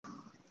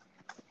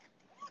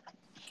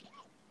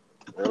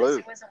Hello.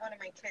 It wasn't one of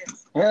my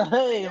kids. Yeah,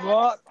 hey,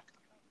 Rock.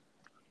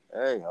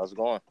 Hey, how's it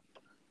going?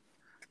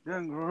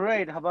 Doing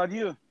great. How about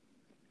you?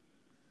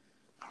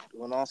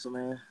 Doing awesome,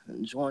 man.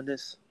 Enjoying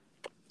this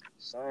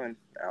sun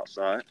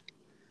outside.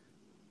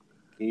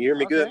 Can you hear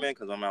me good, Okay. man?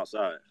 Because I'm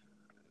outside.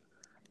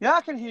 Yeah,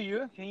 I can hear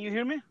you. Can you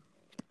hear me?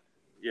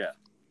 Yeah.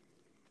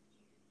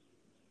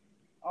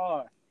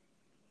 Oh,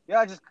 yeah.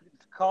 I just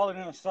called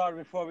in and started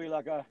before we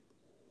like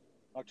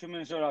 2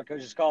 minutes ago. I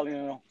just called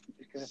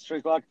because it's 3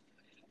 o'clock.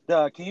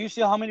 Can you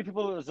see how many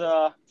people is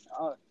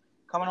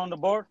coming on the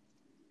board?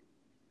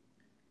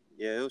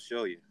 Yeah, it'll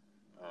show you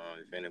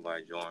if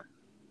anybody join.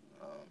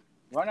 Um,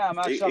 Right now,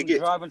 I'm get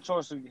driving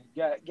towards the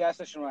gas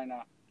station right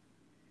now.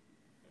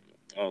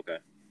 okay.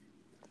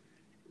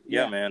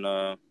 Yeah, Yeah.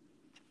 man.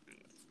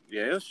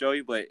 Yeah, it'll show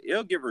you, but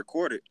it'll get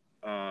recorded.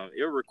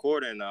 It'll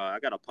record, and I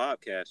got a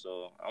podcast,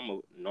 so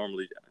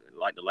normally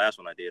like the last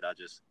one I did.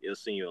 It'll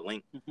send you a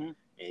link, Mm-hmm.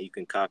 and you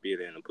can copy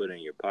it and put it in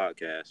your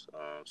podcast.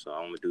 So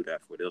I'm gonna do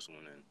that for this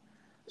one, and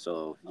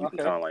so you can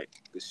Okay. kind of like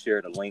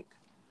share the link,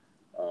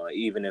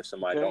 even if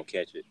somebody Okay. don't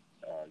catch it,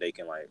 they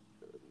can like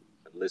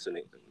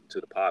listen to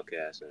the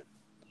podcast,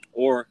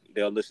 or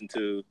they'll listen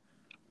to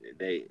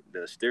the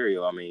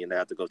stereo. I mean, they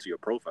have to go to your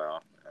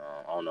profile.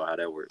 I don't know how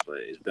that works, but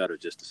it's better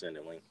just to send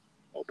a link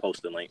or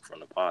post a link from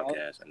the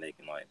podcast, and they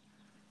can like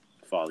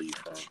follow you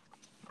from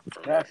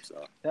that.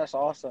 So That's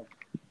awesome.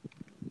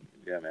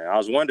 yeah, man. I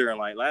was wondering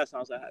like last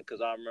time,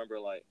 because I remember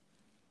like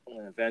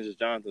when Evangelist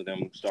Jonathan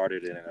them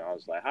started it, and I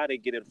was like, how they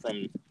get it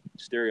from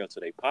stereo to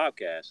their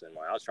podcast, and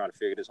like I was trying to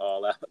figure this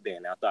all out.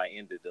 Then after I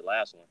ended the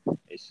last one,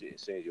 it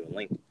sends you a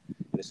link,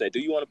 and it said, "Do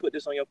you want to put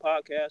this on your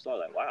podcast?" I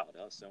was like, "Wow,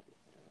 that was simple."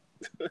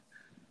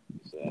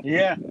 So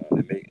Yeah.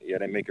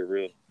 they make it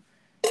real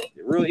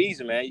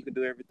easy, man. You can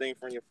do everything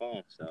from your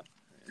phone. So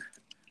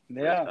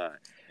Yeah.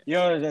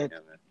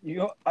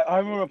 I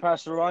remember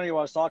Pastor Ronnie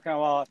was talking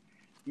about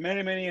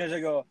many years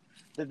ago.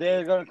 The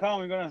day is going to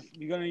come. We're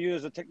gonna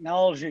use the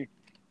technology.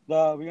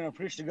 We're gonna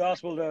preach the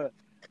gospel.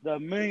 The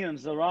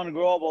millions around the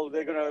globe,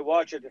 they're gonna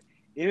watch it.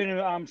 Even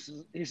if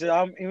he said,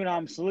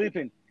 I'm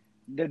sleeping.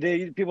 The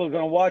day people are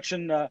gonna watch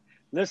and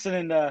listen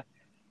in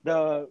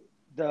the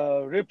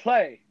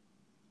replay.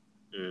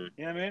 mm,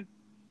 You know what I mean?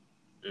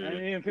 And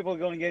mm. even people are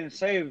gonna get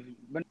saved.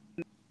 But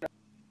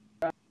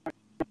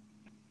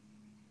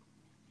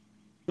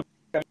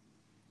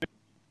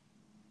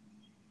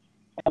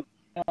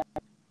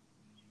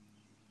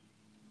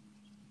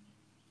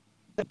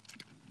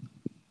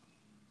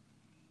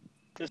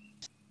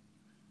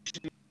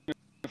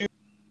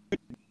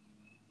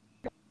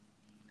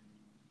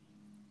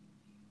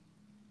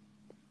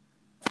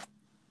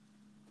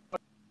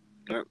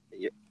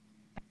Yeah,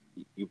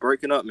 you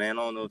breaking up, man.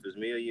 I don't know if it's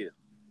me or you.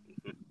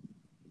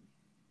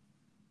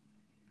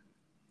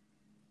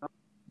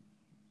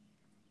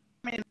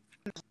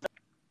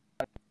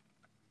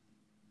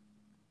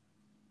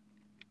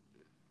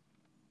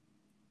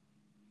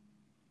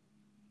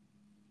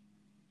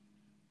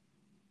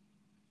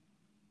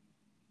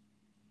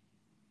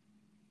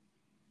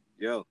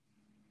 Yo,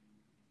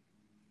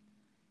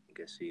 I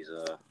guess he's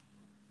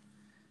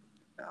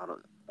out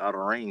of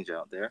range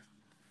out there.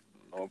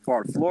 What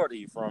part of Florida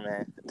you from,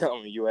 man? Tell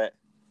me you at.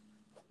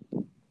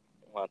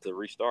 I'll have to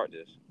restart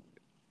this.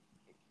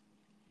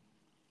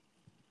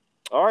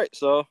 All right,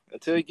 so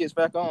until he gets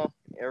back on,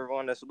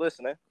 everyone that's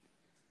listening,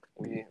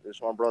 this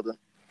is my brother,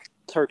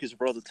 Turkish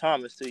brother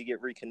Thomas, till you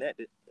get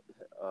reconnected.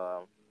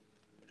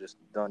 Just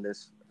done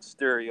this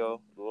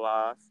stereo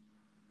live.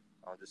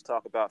 I'll just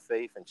talk about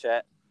faith and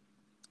chat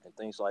and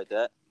things like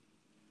that.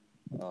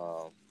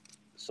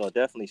 So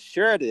definitely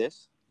share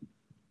this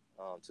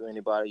to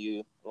anybody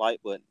you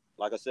like. But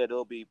like I said,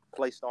 it'll be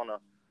placed on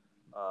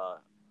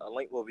a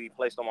link will be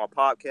placed on my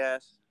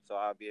podcast, so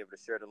I'll be able to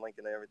share the link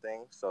and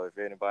everything. So if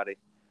anybody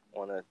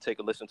want to take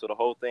a listen to the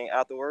whole thing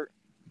afterward,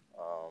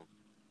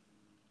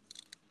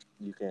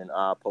 you can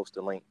post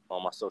a link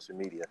on my social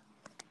media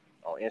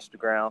on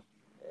Instagram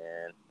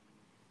and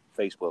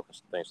Facebook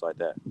and things like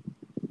that.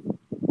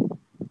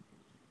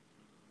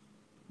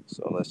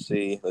 So let's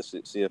see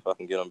if I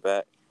can get them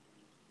back.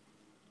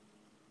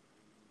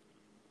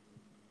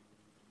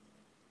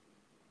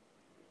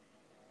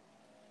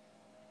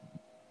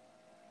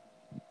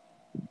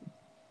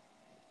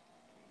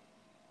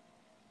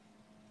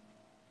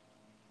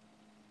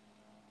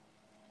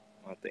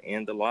 I'll have to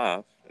end the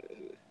live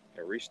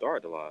and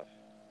restart the live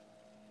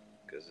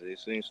because it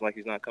seems like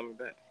he's not coming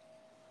back.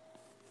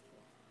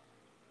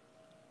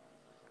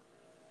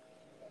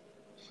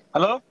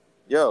 hello?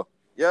 Yo.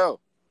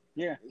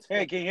 Yeah.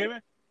 Hey, can you hear me?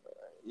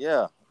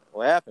 Yeah.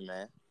 What happened,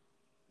 man?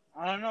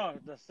 I don't know.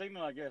 The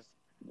signal, I guess.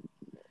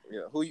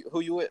 Yeah. Who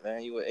you with,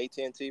 man? You with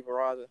AT&T,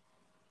 Verizon?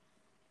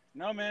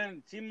 No,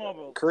 man.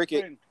 T-Mobile. Cricket.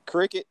 Sprint.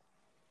 Cricket.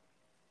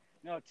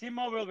 No,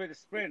 T-Mobile with the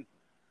Sprint.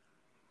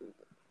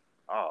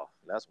 Oh,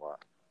 that's why.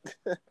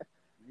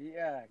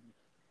 Yeah.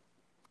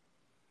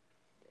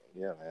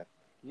 Yeah, man.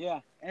 Yeah.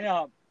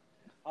 Anyhow,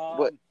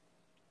 But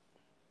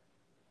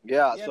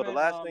Yeah. Yeah, So the man.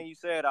 last thing you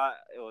said,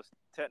 it was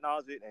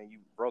technology, and you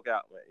broke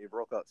out. You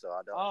broke up, so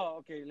I don't. Oh,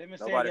 okay. Let me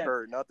say Nobody again.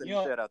 heard nothing You you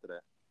know, said after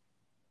that.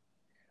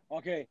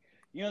 okay.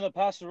 The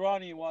Pastor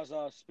Ronnie was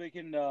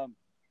speaking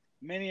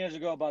many years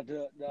ago about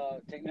the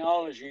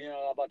technology,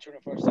 about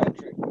 21st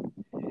century,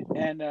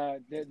 and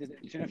the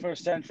 21st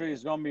century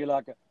is gonna be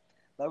like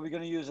we're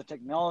gonna use a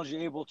technology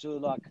able to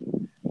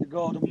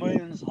go to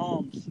millions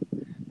homes,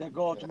 that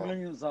go to Uh-huh.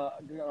 millions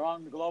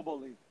around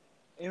globally.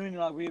 Even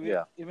like we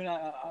Yeah. even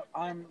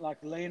I'm like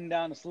laying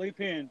down to sleep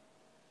in.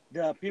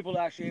 The people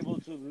are actually able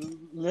to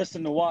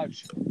listen to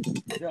watch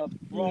the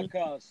Mm-hmm.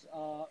 broadcasts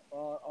or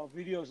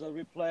videos that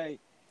we play.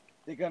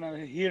 They're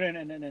gonna hear it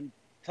and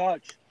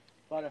touch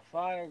by the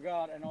fire of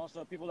God, and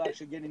also people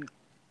actually getting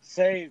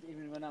saved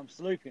even when I'm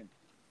sleeping.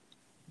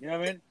 You know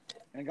what I mean?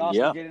 And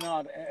gospel Yeah. getting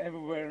out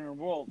everywhere in the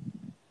world.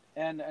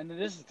 And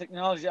this is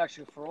technology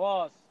actually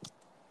for us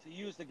to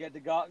use to get the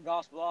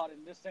gospel out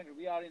in this century.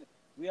 We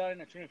are in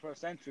the 21st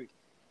century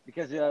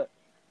because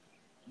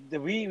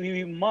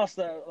we must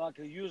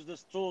use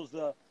these tools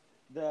the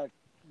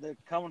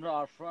come to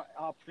our front,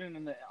 our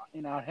putting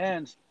in our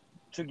hands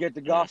to get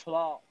the Mm-hmm. gospel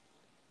out.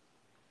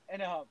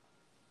 And I'm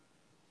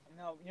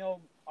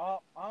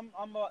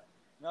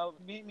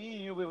me and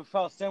you we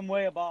felt the same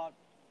way about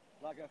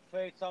like a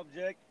faith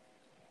subject,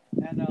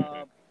 and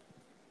that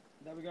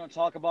we're gonna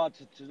talk about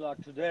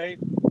today.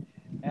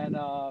 And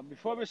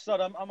before we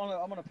start, I'm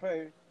gonna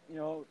pray.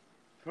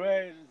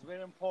 Prayer is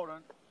very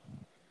important,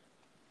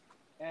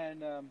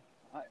 and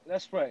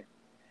let's pray.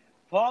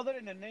 Father,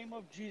 in the name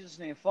of Jesus'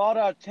 name,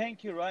 Father, I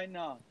thank you right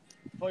now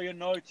for your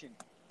anointing.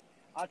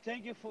 I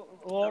thank you for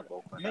Lord,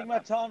 make my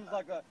tongues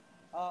like a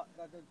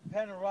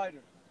pen and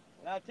writer.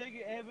 And I thank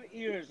you every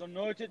ear is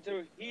anointed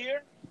to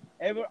hear,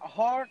 every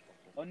heart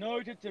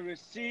anointed to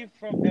receive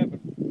from heaven.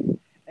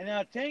 And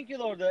I thank you,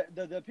 Lord, that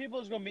the people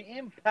is going to be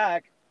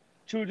impacted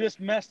through this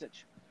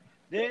message.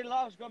 Their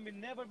lives going to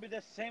never be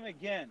the same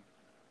again.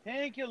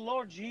 Thank you,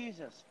 Lord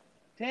Jesus.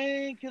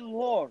 Thank you,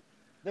 Lord.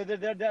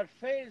 That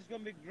faith is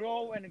going to be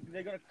grow and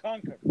they're going to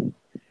conquer.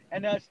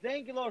 And I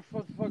thank you, Lord,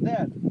 for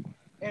that.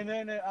 And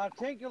then I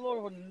thank you,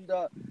 Lord, when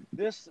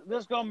this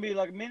gonna be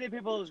like many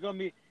people is gonna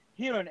be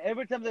hearing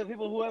every time the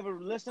people whoever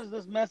listens to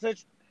this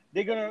message,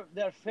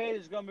 their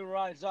faith is gonna be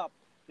rise up.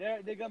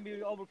 They're gonna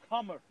be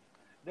overcomer.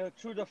 They're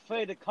through the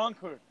faith they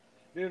conquer.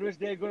 They're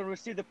gonna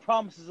receive the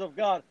promises of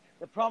God.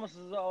 The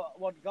promises of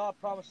what God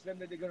promised them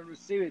that they're gonna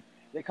receive it.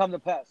 They come to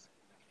pass.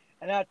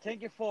 And I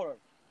thank you for it.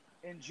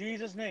 In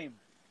Jesus' name.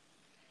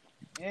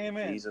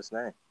 Amen. Jesus'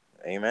 name.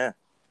 Amen.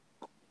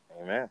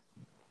 Amen.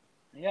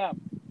 Yeah.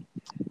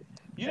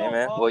 You know,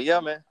 Amen. Well, yeah,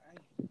 I'm man.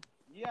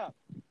 yeah,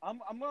 I'm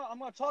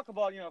gonna talk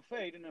about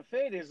faith, and the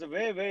faith is a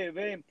very very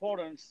very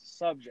important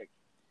subject.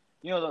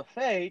 The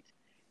faith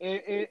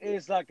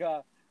is like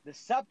the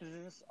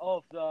substance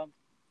of the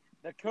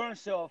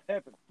currency of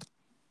heaven,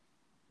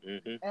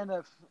 Mm-hmm.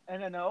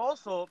 and then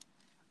also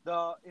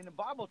the in the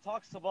Bible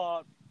talks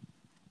about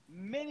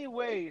many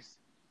ways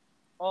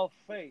of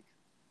faith.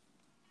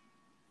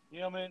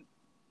 You know what I mean?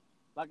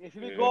 Like if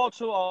you Mm-hmm. go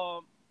to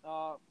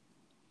uh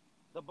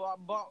the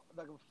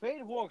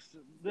faith works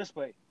this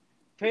way.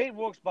 Faith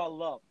works by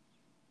love.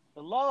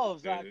 The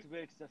love Mm-hmm.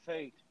 activates the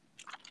faith.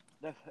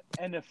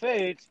 And the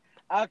faith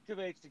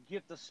activates the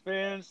gift of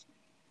spirits,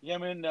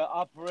 the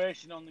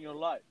operation on your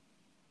life.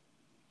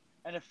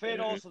 And the faith Mm-hmm.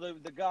 also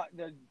the God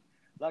the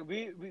like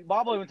we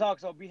Bible even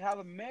talks about we have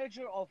a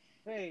measure of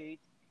faith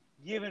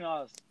given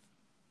us.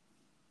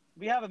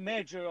 We have a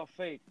measure of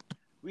faith.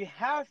 We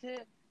have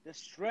to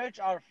stretch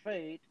our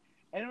faith,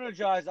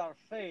 energize our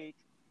faith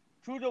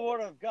through the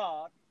word of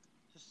God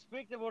to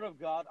speak the word of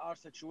God, our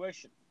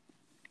situation.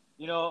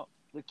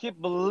 To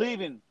keep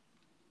believing,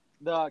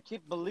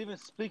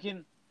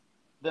 speaking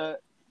the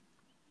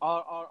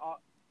our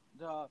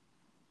the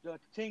the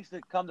things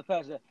that come to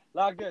pass.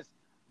 Like this,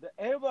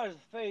 everybody's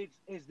faith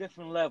is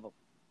different level.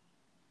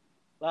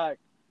 Like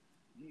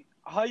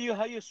how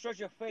you stretch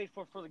your faith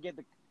for to get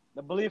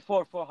the belief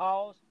for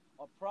house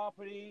or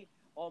property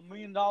or $1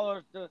 million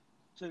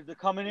to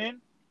coming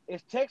in.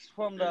 It takes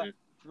Mm-hmm.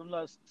 from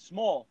the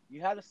small.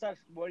 You have to start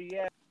where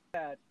you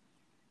at,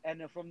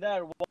 and then from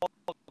there,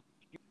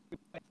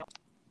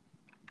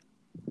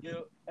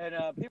 and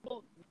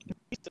people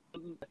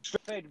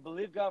faith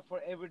believe God for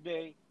every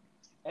day,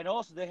 and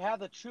also they have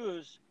to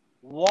choose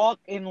walk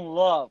in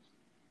love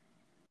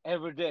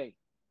every day.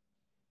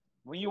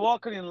 When you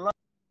walking in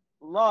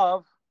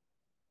love,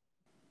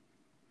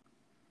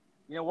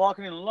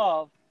 walking in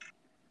love,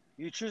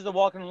 you choose to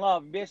walk in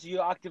love. Basically,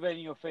 you're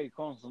activating your faith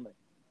constantly.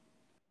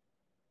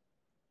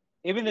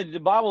 Even the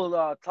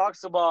Bible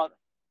talks about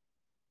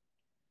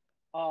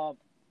uh,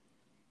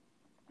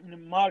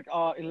 in Mark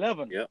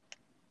 11. Yep.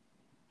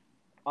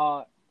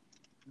 Uh,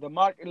 the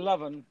Mark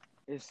 11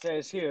 it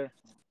says here.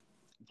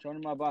 I'm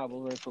turning my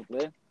Bible very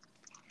quickly.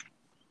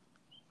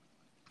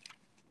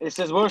 It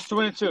says verse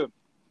 22.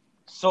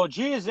 So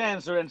Jesus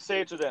answered and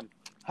said to them,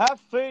 have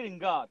faith in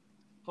God,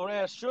 for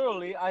as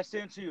surely I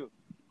say to you,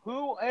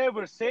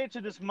 whoever say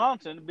to this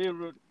mountain, be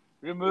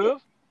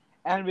removed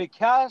and be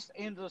cast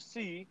into the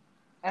sea,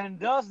 and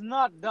does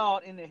not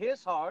doubt in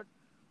his heart,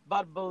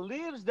 but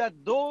believes that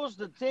those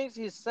the things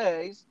he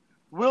says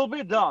will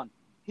be done.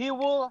 He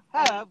will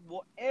have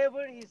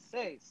whatever he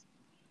says.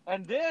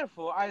 And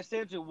therefore I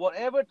say to you,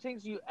 whatever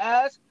things you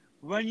ask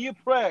when you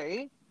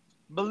pray,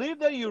 believe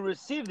that you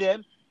receive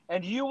them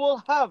and you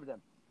will have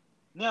them.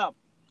 Now,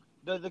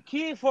 the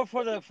key for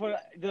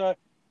the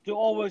to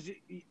always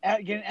get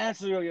an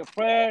answer to your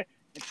prayer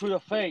and through the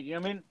faith. You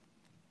know what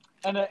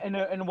I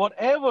mean? And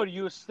whatever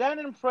you stand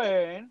in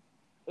praying,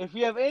 if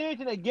you have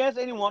anything against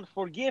anyone,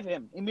 forgive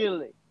him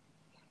immediately,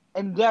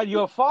 and that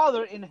your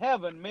Father in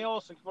heaven may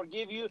also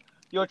forgive you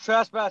your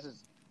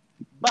trespasses.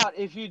 But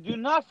if you do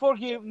not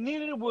forgive,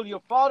 neither will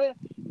your Father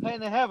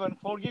in heaven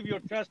forgive your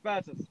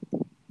trespasses.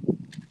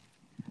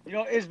 You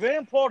know, it's very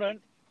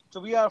important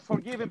to we are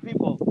forgiving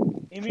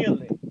people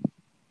immediately,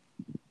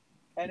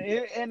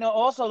 and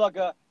also like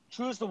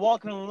choose to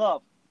walk in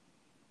love,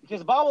 because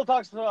the Bible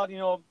talks about, you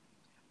know,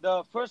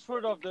 the first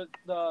fruit of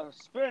the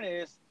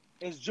spirit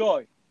is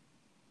joy,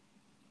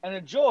 and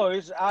the joy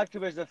is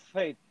activates the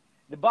faith.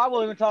 The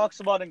Bible even talks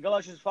about in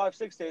Galatians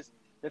 5:6 says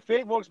the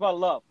faith works by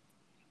love.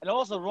 And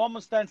also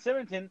Romans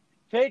 10:17,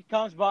 faith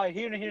comes by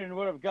hearing and hearing the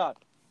word of God.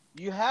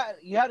 You have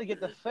to get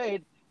the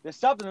faith, the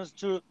substance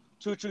to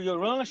your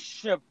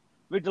relationship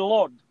with the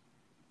Lord.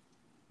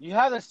 You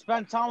have to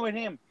spend time with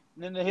Him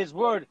and in His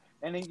Word,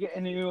 and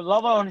you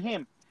love on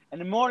Him. And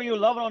the more you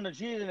love on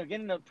Jesus and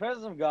get in the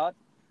presence of God,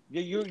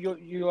 you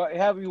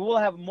will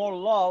have more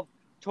love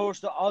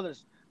towards the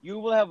others. You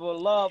will have a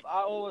love.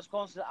 I always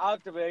constantly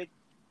activate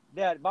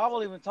that.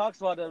 Bible even talks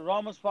about that.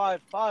 Romans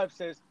 5:5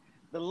 says,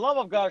 "The love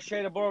of God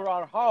shed abroad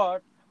our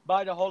heart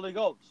by the Holy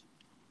Ghost."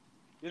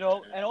 You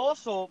know, and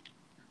also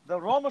the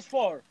Romans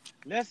 4.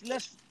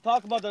 Let's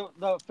talk about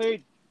the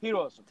faith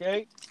heroes.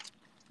 Okay,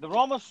 the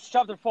Romans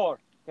chapter 4.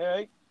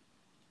 Okay,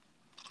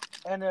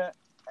 and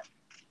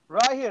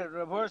right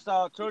here, verse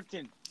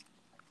 13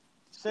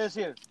 says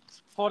here,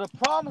 "For the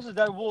promises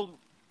that will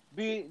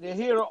be the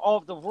hero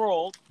of the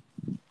world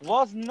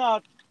was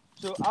not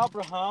to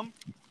Abraham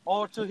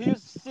or to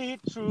his seed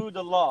through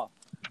the law,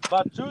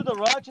 but through the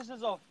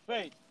righteousness of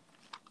faith.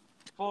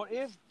 For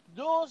if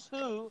those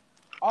who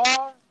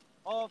are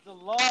of the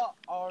law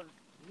are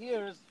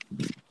heirs,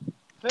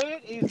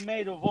 faith is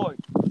made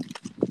void,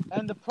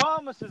 and the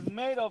promise is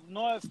made of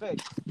no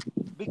effect,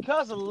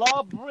 because the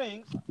law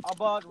brings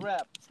about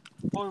wrath.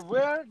 For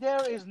where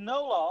there is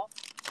no law,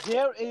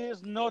 there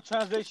is no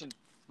translation."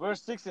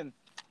 Verse 16.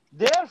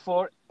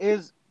 "Therefore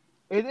it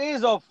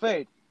is of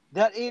faith,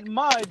 that it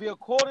might be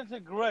according to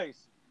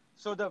grace,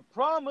 so the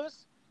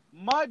promise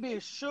might be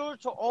sure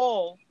to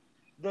all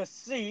the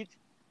seed,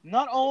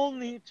 not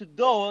only to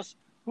those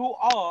who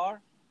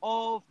are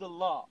of the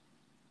law,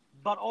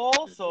 but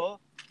also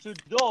to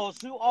those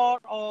who are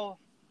of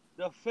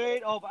the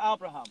faith of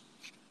Abraham,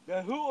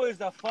 the who is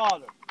the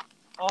father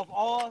of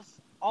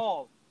us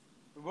all."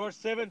 Verse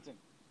 17.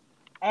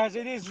 "As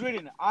it is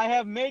written, I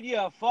have made you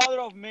a father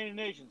of many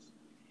nations,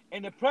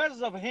 in the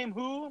presence of him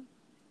whom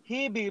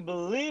he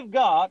believed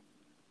God,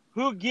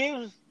 who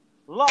gives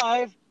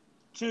life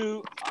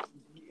to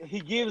he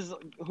gives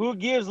who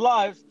gives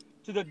lives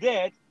to the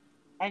dead,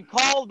 and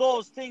call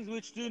those things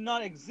which do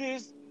not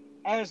exist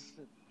as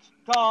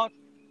thought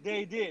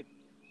they did,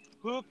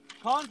 who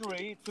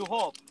contrary to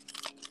hope,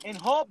 in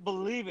hope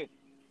believe it,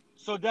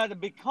 so that it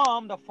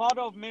become the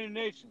father of many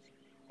nations,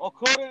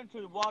 according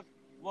to what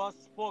was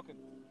spoken.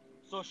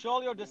 So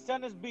shall your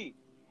descendants be,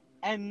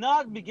 and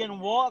not begin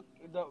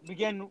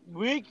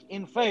weak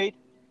in faith.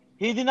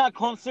 He did not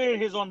consider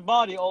his own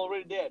body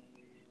already dead,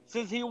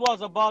 since he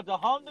was about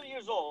 100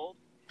 years old,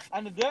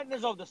 and the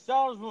deadness of the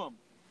Sarah's womb.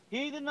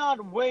 He did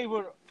not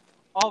waver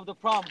of the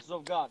promises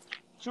of God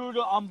through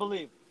the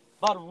unbelief,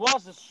 but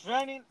was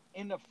strengthened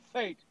in the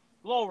faith.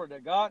 Glory to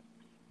God,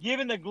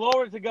 giving the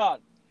glory to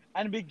God,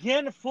 and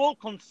began full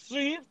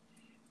conceive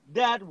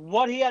that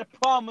what he had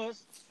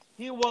promised,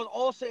 he was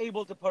also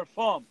able to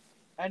perform,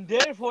 and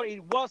therefore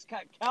it was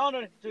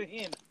counted to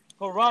him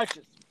for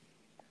righteous.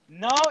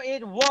 Now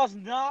it was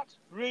not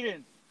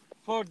written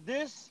for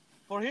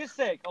his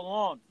sake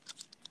alone,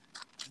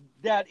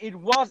 that it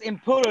was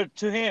imputed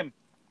to him,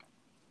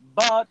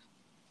 but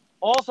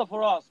also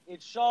for us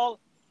it shall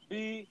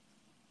be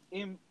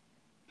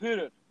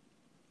imputed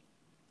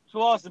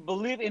to us to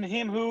believe in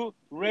him who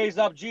raised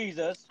up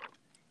Jesus,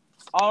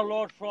 our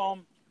Lord,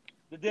 from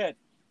the dead,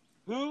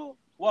 who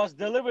was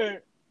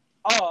delivered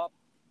up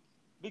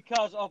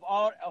because of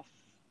our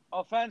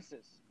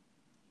offenses,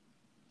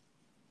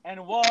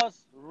 and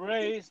was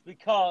raised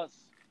because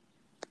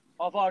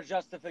of our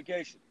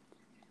justification.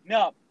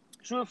 Now,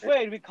 through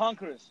faith we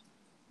conquer.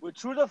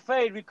 Through the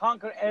faith we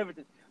conquer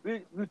everything.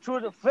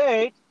 Through the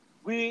faith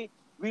we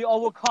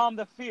overcome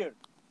the fear.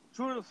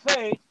 Through the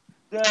faith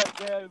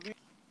we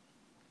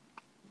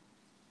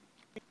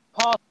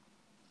pass.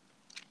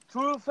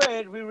 Through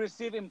faith we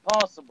receive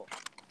impossible.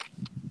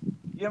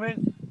 You know what I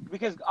mean?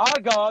 Because our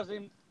God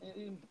is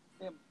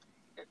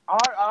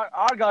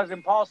our God is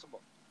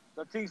impossible.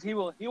 The things He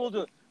will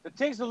do. The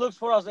things that looks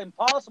for us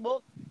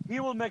impossible, He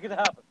will make it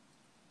happen.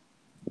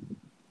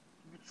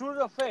 through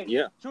the faith,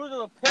 Yeah. through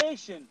the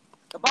patience.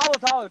 The Bible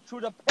tells us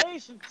through the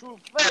patience, through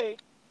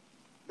faith,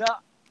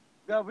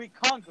 that we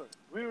conquer.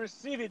 We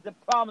receive it, the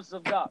promise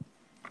of God.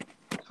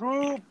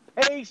 Through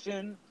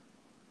patience,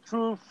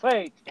 through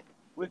faith,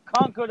 we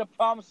conquer the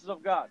promises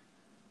of God.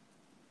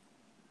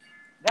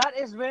 That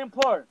is very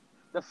important.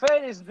 The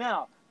faith is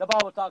now, the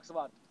Bible talks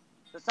about.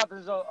 The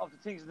substance of the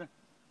things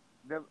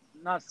they're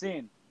not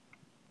seen.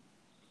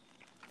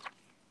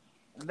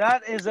 And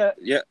that is a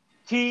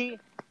key.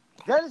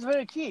 That is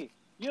very key.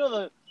 You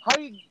know how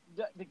you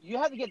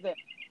have to get the,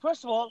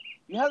 first of all,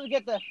 you have to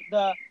get the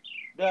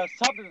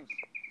substance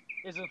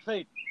is the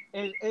faith,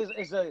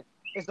 is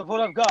the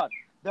word of God.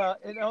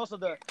 And also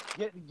the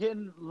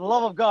getting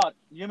love of God.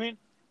 You mean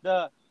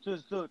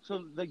choose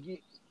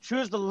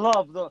the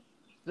love,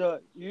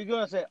 you're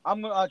gonna say,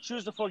 I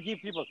choose to forgive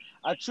people.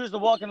 I choose to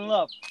walk in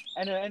love,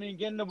 and then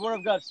getting the word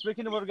of God,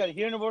 speaking the word of God,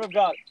 hearing the word of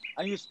God,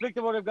 and you speak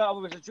the word of God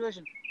over a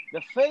situation.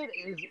 The faith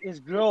is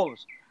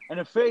grows, and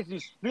the faith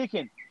is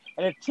speaking,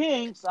 and the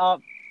things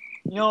the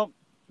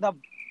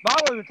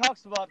Bible even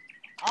talks about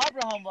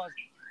Abraham was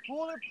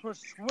fully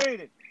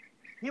persuaded.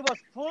 He was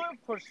fully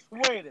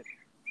persuaded.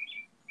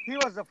 He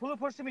was a fully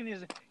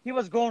persuaded. He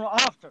was going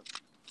after,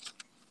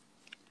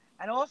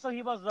 and also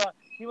he was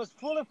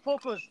fully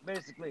focused.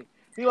 Basically,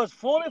 he was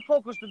fully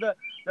focused to the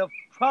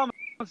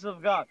promise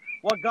of God.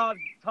 What God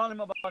told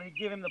him about, He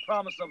gave him the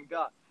promise of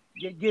God.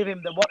 Gave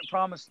him the what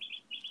promise.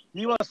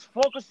 He was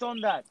focused on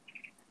that,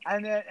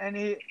 and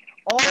he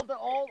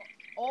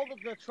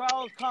the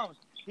trials comes.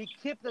 He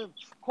kept the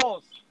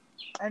course,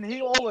 and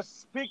he always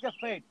speak the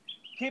faith.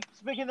 Keep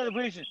speaking the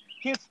vision.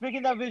 Keep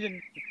speaking that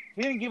vision.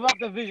 He didn't give up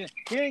the vision.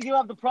 He didn't give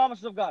up the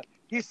promises of God.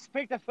 He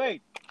speak the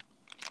faith.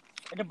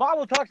 And the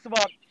Bible talks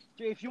about,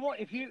 let's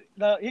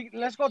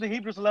go to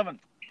Hebrews 11.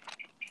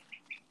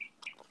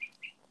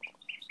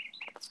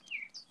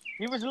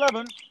 Hebrews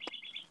 11,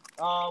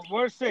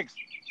 verse 6.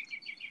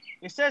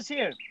 It says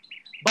here,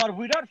 but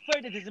without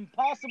faith it is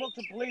impossible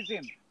to please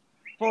Him.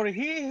 For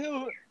he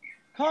who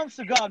comes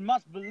to God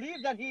must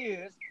believe that He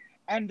is,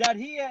 and that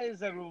He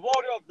is a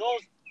rewarder of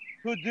those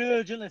who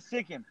diligently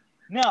seek Him.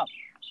 Now,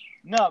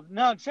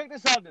 check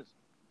this out.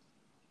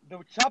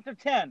 The chapter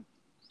 10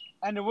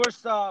 and the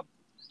verse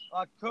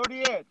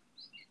 38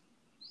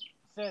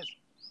 says,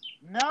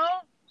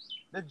 now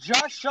the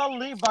just shall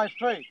live by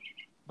faith.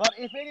 But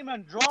if any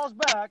man draws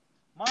back,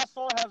 my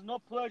soul has no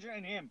pleasure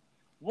in him.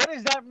 What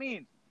does that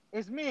mean?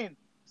 It means,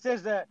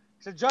 says that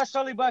the just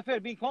shall live by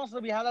faith. Being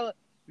constantly, we have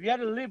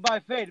to live by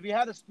faith. We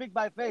have to speak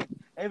by faith.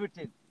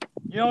 Everything.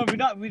 We don't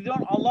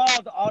allow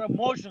our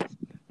emotions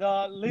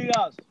to lead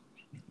us,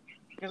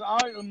 because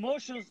our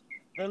emotions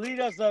they lead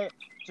us to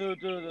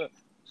the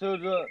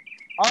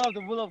out of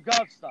the will of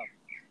God stuff.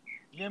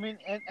 You know what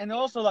I mean? And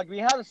also, like, we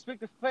have to speak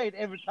the faith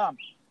every time,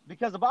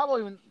 because the Bible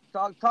even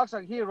talks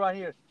like right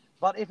here.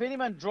 But if any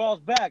man draws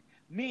back,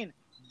 mean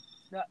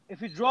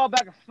if you draw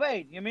back a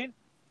faith, you mean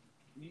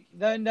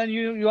then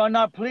you are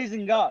not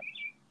pleasing God.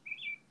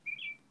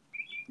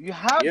 You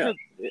have to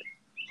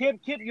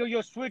keep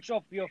your switch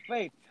of your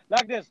faith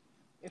like this.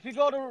 If you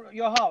go to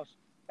your house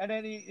and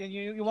then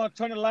you want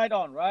to turn the light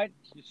on, right?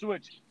 You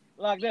switch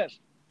like this.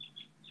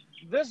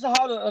 This is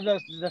how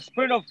the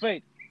spirit of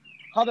faith,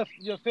 how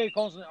your faith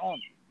comes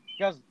on,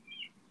 because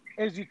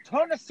as you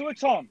turn the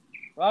switch on,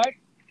 right,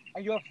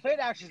 and your faith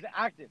actually is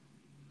active,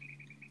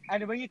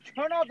 and when you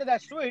turn off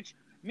that switch,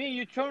 mean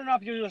you turn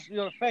off your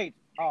faith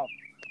off.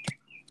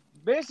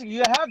 Basically,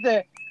 you have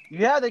the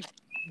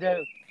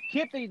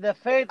keep the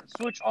faith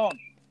switch on,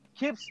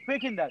 keep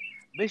speaking that.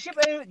 Bishop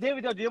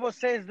David Odiebo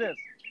says this: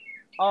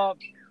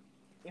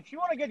 if you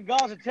want to get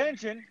God's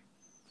attention,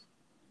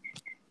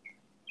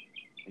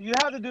 you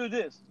have to do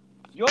this.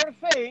 Your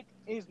faith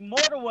is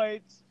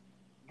motivates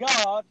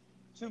God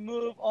to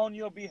move on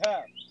your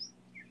behalf.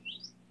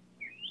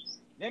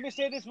 Let me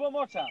say this one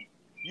more time.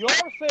 Your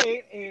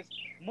faith is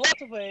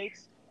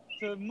motivates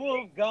to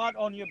move God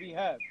on your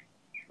behalf.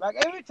 Like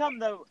every time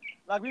we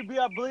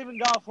are believing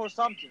God for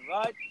something,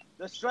 right?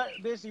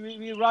 Basically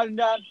we writing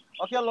down,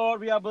 okay, Lord,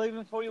 we are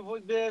believing for you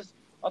for this,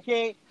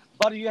 okay.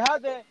 But you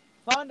have to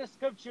find the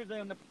scriptures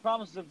and the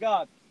promises of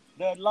God,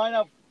 the line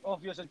of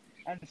yourself,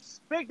 and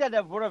speak that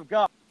the word of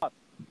God,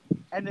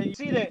 and then you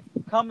see that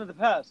come to the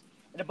pass.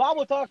 And the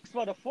Bible talks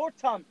about the fourth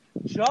time,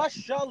 just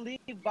shall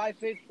live by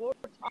faith 4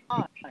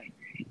 times.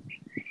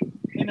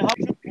 In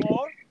Habakkuk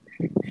 4,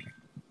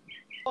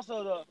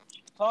 also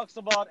talks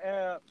about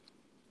at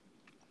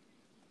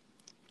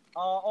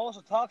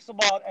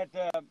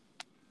the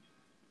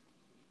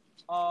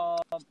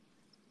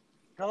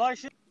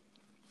Galatians,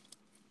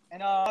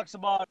 and talks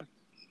about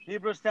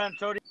Hebrews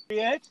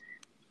 10:38,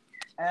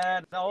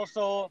 and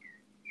also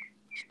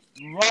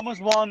Romans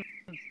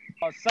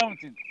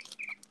 1:17.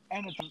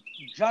 And it's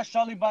just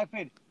shall live by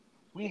faith.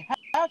 We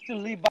have to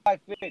live by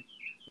faith.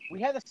 We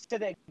have to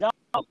set the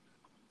example.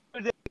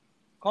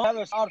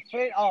 Our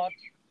faith out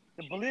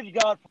to believe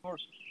God for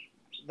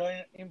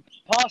the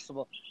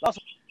impossible. That's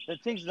the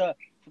things that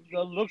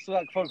looks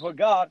like for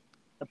God,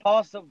 the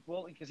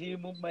possible, because He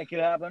will make it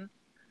happen.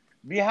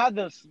 We have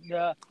this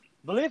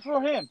belief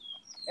for Him.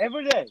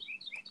 every day.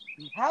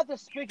 You have to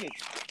speak it.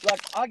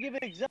 Like I'll give you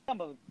an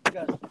example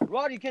because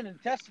Rod, you can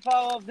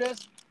testify of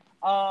this.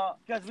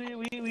 Because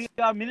we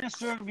are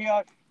ministers,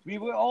 we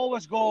will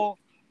always go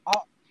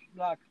out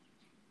like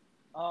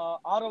out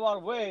of our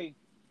way,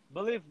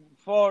 believe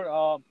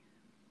for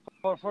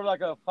like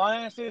a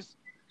finances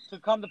to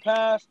come to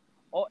pass,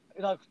 or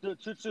like to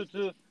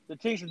the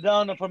things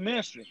done for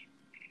ministry.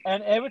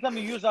 And every time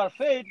we use our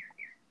faith,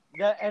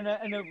 that and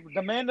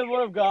demand the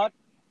word of God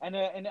and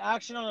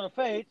action on the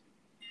faith,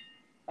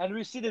 and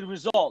we see the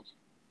results.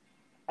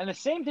 And the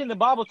same thing the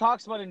Bible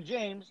talks about in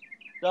James,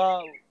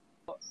 the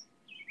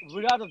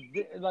without a,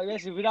 like they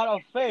say, without a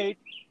faith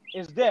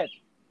is dead.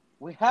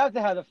 We have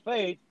to have the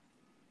faith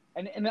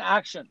and the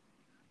action.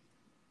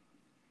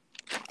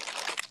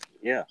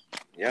 Yeah,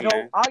 yeah, You know,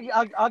 man.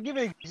 I'll give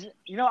you,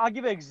 I'll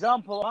give you an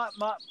example.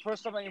 My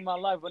first time in my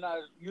life when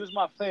I used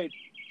my faith,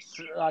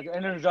 like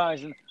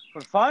energizing for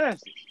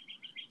finances,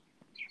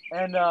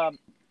 and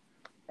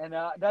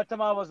that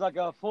time I was like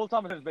a full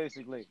time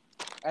basically,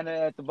 and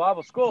at the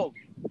Bible school,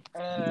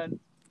 and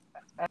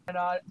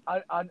I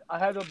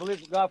had to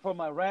believe God for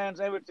my rents,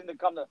 everything to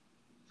come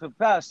to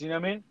pass. You know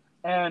what I mean?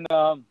 And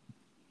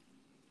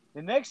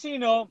the next thing you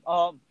know,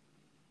 um,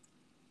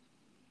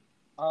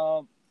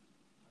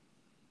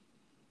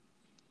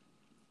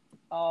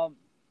 um,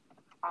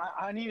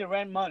 I need to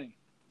rent money,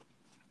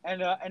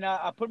 and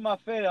I put my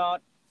faith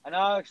out, and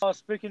I was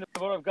speaking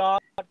the word of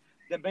God,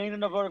 debating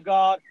the word of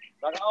God,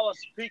 like I was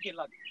speaking,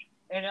 like,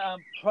 and I'm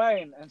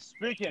praying and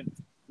speaking.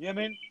 You know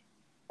what I mean?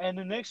 And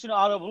the next thing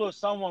out of blue,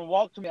 someone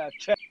walked to me, I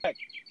checked,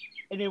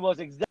 and it was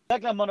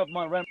exactly amount of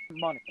my rent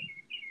money.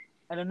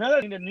 And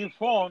another thing, the new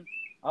phone,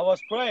 I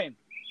was praying.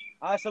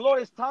 I said,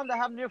 Lord, it's time to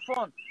have a new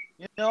phone.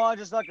 You know, I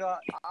just like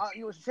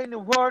you were saying the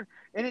word,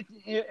 and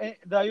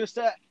you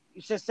said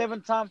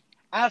 7 times,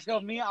 ask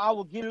of me, I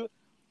will give you.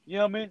 You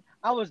know what I mean?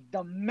 I was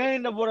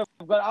demanding the word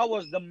of God. I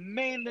was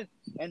demanding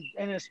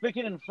and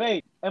speaking in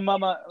faith and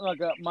my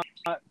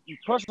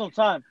personal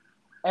time.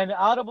 And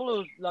out of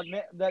blue, like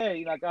that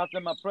day, like after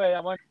my prayer, I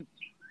went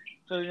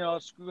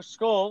to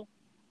school,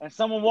 and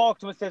someone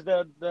walked to me and says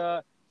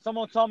the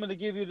someone told me to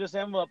give you this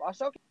envelope. I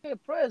said, okay,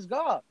 praise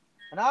God,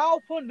 and I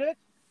opened it,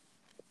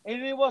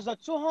 and it was a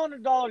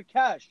 $200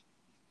 cash,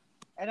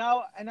 and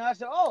I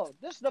said, oh,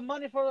 this is the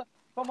money for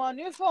my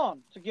new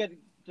phone to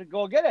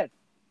go get it,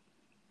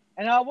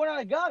 and I went and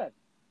I got it,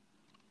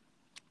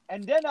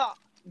 and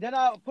then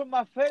I put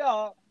my faith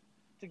out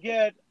to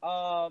get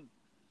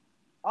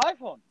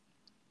iPhone,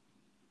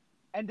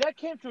 and that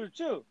came through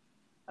too,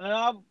 and then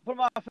I put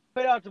my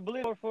faith out to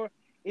believe for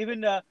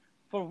even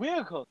for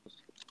vehicles.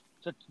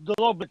 So the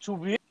Lord but two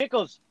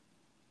vehicles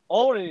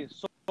already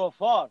so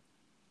far.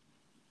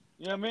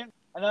 You know what I mean?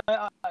 And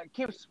I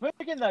keep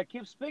speaking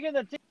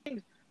the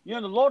things. You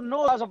know, the Lord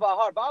knows of our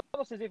heart.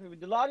 Bible says, if you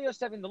delight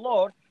yourself in the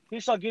Lord, He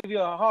shall give you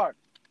a heart.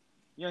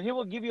 You know, He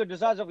will give you a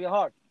desires of your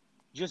heart.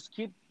 Just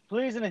keep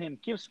pleasing Him,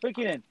 keep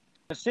speaking in,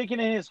 seeking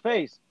in His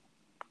face.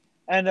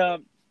 And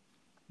the,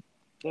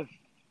 the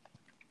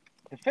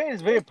faith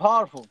is very Yeah,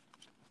 powerful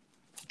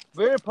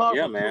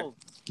man. tool.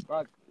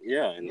 Like,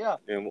 Yeah, yeah,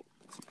 and,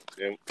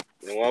 and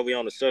while we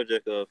on the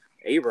subject of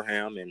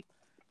Abraham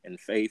and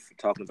faith,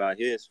 talking about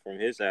his from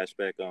his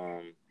aspect,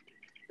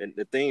 and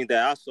the thing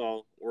that I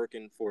saw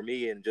working for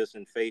me and just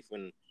in faith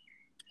when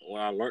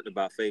I learned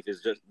about faith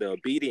is just the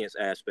obedience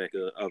aspect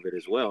of it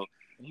as well.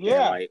 And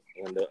yeah, like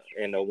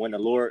when the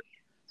Lord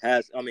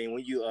has, I mean,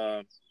 when you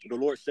the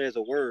Lord says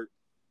a word,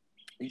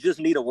 you just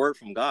need a word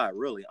from God.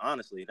 Really,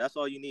 honestly, that's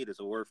all you need is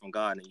a word from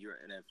God, and you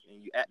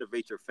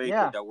activate your faith with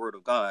yeah. that word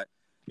of God.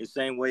 The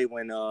same way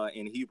when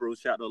in Hebrews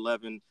chapter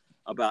 11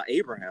 about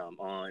Abraham,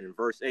 in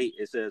verse 8,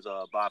 it says,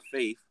 by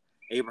faith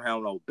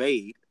Abraham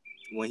obeyed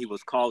when he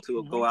was called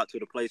to Mm-hmm, go out to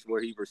the place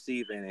where he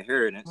received an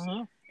inheritance,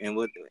 mm-hmm.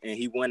 and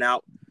he went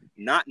out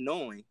not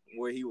knowing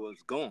where he was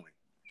going.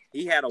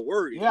 He had a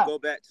word. If you Yeah, go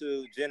back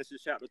to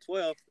Genesis chapter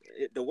 12,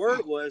 the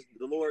word was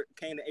the Lord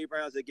came to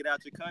Abraham and said, "Get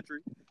out your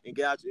country and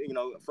get out,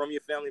 from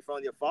your family,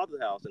 from your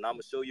father's house, and I'm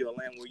gonna show you a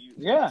land where you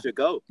yeah, should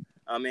go."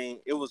 I mean,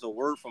 it was a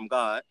word from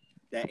God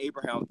that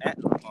Abraham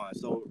acted upon.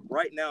 So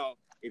right now,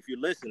 if you're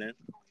listening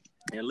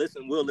and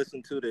we'll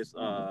listen to this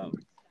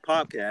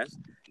podcast,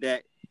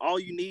 that all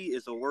you need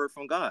is a word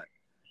from God.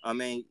 I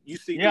mean, you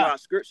see yeah, throughout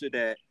Scripture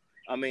that,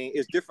 I mean,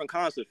 it's different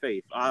kinds of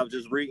faith. I was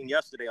just reading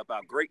yesterday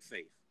about great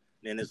faith,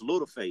 and there's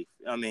little faith.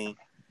 I mean,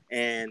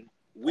 and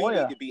we oh need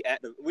yeah, to be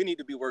active. We need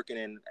to be working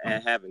in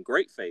and having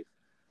great faith,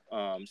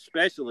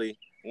 especially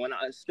when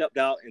I stepped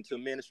out into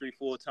ministry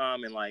full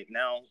time and like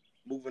now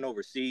moving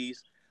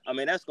overseas. I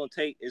mean, that's gonna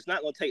take. It's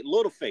not gonna take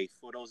little faith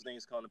for those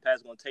things to come to pass.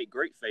 It's gonna take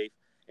great faith.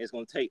 It's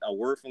gonna take a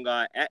word from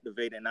God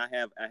activated, and I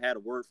had a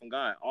word from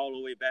God all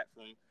the way back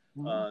from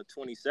mm-hmm.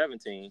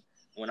 2017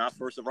 when I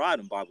first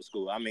arrived in Bible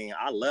school. I mean,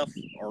 I left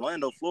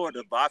Orlando,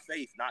 Florida by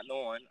faith, not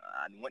knowing.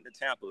 I went to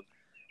Tampa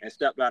and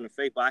stepped out in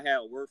faith. But I had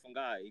a word from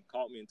God. He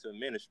called me into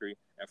ministry,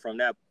 and from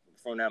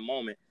that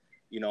moment,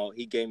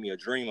 he gave me a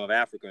dream of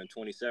Africa in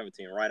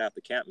 2017, right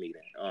after camp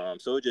meeting.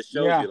 So it just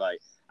shows Yeah, you,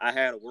 like, I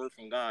had a word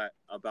from God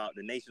about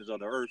the nations of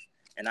the earth,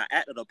 and I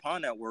acted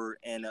upon that word.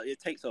 And it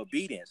takes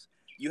obedience.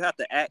 You have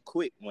to act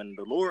quick when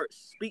the Lord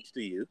speaks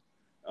to you.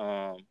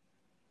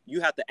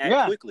 You have to act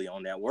Yeah. quickly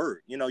on that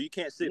word. You know, you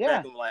can't sit Yeah.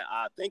 back and like,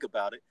 I think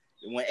about it.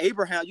 When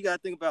Abraham, you got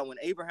to think about when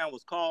Abraham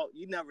was called,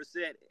 you never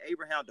said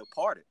Abraham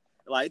departed.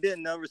 Like, it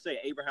didn't never say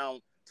Abraham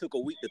took a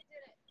week to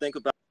think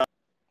about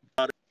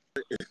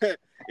it.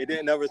 It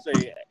didn't never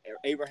say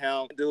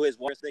Abraham do his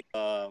work.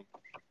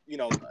 You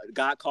know,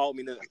 God called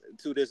me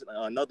to this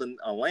another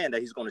land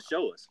that he's going to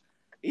show us.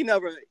 He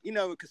never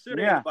considered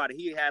Yeah. anybody.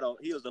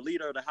 He was the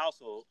leader of the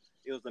household.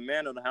 He was the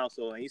man of the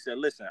household, and he said,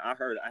 "Listen, I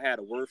have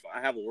a word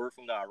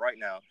from God right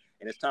now,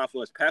 and it's time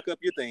for us to pack up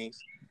your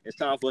things. It's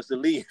time for us to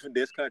leave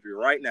this country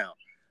right now."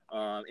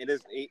 And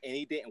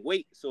he didn't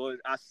wait. So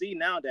I see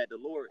now that the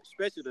Lord,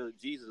 especially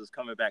Jesus, is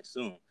coming back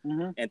soon,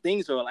 and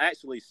things are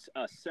actually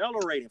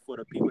accelerating for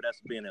the people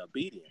that's being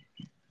obedient.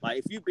 Like,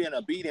 if you've been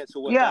obedient to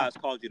what God's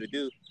called you to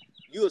do,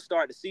 you will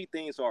start to see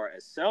things are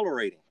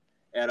accelerating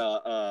at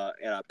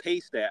a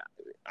pace that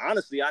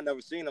honestly I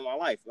never seen in my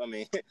life. I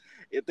mean,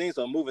 if things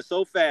are moving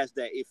so fast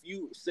that if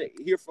you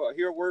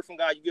hear a word from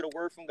God, you get a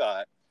word from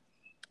God,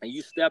 and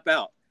you step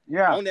out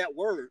on that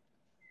word,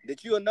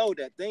 that you'll know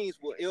that things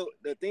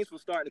will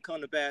start to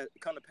come to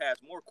pass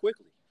more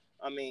quickly.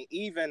 I mean,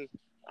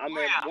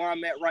 where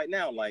I'm at right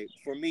now, like,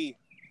 for me,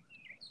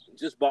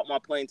 just bought my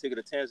plane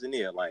ticket to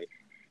Tanzania, like,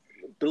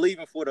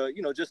 believing for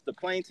the, just the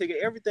plane ticket,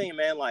 everything,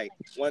 man. Like,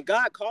 when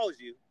God calls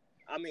you,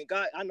 I mean,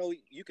 God, I know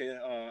you can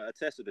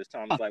attest to this,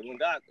 Thomas. Like, when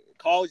God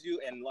calls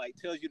you and like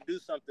tells you to do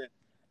something,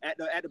 at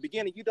the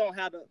beginning, you don't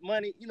have the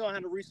money, you don't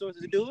have the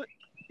resources to do it.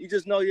 You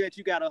just know that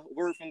you got a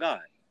word from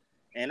God.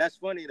 And that's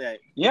funny that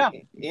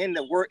in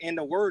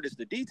the word is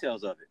the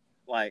details of it.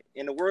 Like,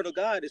 in the word of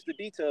God, it's the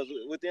details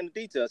within the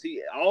details.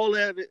 All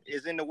of it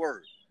is in the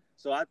word.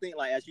 So I think,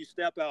 like, as you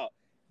step out,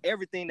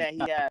 everything that he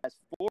has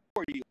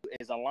for you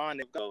is aligned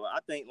to go. I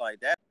think, like,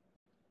 that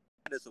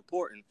is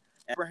important.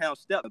 Abraham's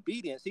step of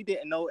obedience, he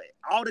didn't know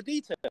all the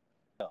details.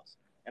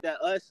 And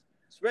that us,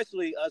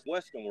 especially us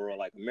Western world,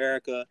 like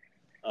America,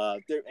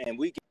 and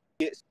we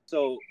get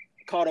so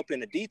caught up in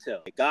the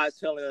detail. God's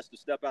telling us to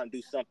step out and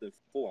do something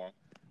for him,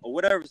 or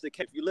whatever is the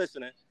case. If you're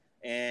listening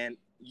and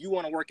you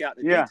want to work out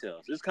the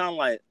details, it's kind of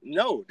like,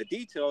 no, the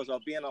details are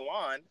being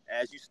aligned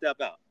as you step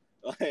out.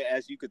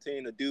 As you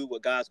continue to do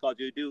what God's called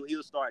you to do,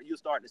 you'll start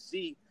to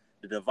see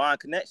the divine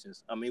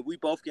connections. I mean, we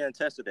both can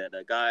attest to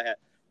that God had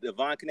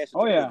divine connection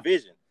to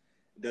provision,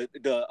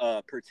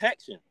 the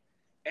protection,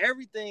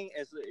 everything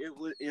as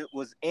it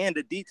was in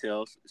the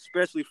details,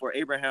 especially for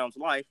Abraham's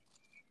life.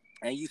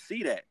 And you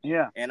see that,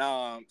 and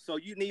so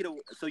you need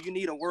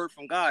a word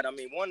from God. I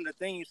mean, one of the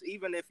things,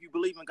 even if you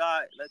believe in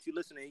God, that you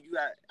listen, and you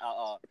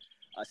got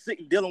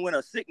dealing with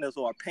a sickness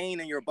or a pain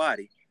in your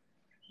body,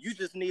 you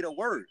just need a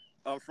word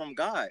from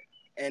God,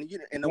 and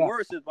the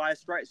word says, "By His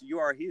stripes you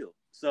are healed."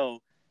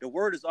 So the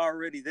word is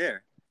already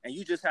there, and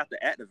you just have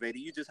to activate it.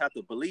 You just have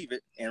to believe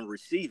it and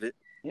receive it,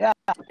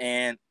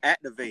 and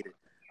activate it.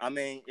 I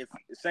mean, if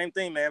same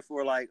thing, man.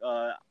 For like,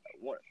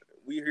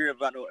 we hear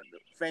about the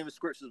famous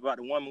scriptures about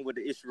the woman with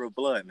the issue of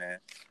blood, man.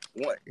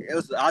 I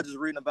was just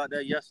reading about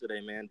that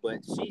yesterday, man. But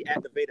she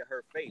activated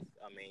her faith.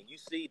 I mean, you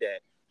see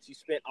that she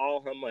spent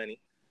all her money.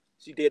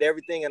 She did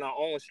everything in her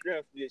own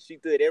strength. She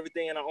did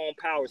everything in her own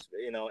powers,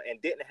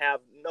 and didn't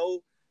have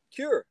no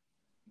cure.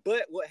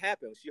 But what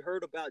happened? She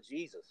heard about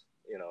Jesus.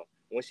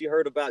 When she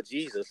heard about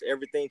Jesus,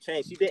 everything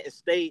changed. She didn't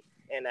stay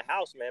in the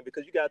house, man,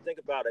 because you got to think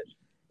about it.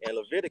 In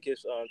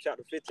Leviticus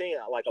chapter 15,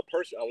 like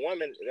a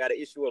woman that got an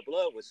issue of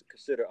blood was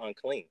considered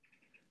unclean.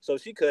 So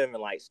she couldn't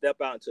even like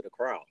step out into the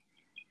crowd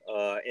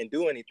and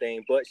do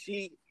anything. But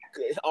she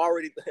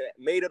already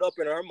made it up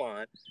in her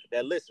mind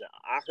that, listen,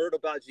 I heard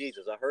about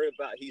Jesus. I heard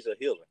about he's a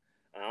healer.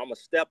 I'm going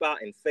to step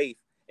out in faith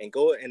and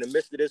go in the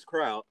midst of this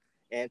crowd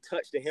and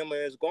touch the hem of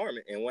his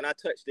garment. And when I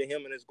touch the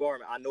hem of his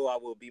garment, I know I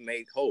will be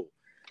made whole.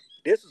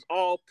 This is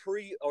all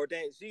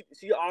preordained.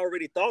 She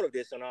already thought of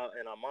this in our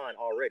mind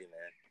already,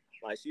 man.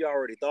 Like, she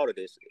already thought of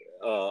this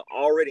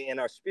already in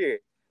our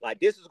spirit.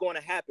 Like, this is going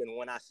to happen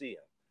when I see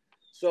him.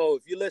 So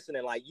if you're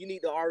listening, like, you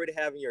need to already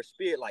have in your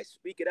spirit, like,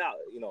 speak it out,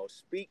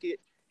 speak it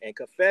and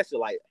confess it.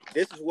 Like,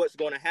 this is what's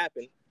going to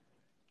happen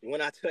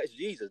when I touch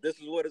Jesus. This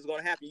is what is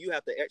going to happen. You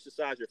have to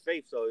exercise your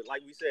faith. So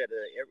like we said,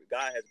 every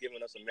God has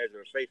given us a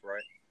measure of faith,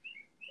 right?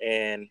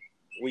 And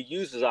we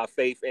use our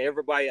faith, and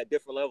everybody at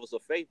different levels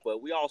of faith,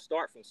 but we all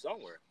start from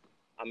somewhere.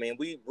 I mean,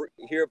 we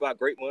hear about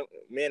great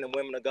men and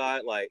women of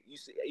God. Like, you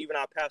see, even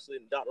our pastor,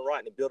 Dr.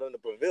 Rodney, building the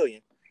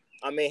pavilion.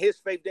 I mean, his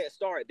faith didn't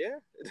start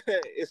there.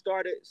 It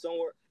started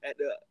somewhere at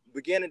the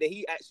beginning that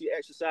he actually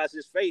exercised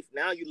his faith.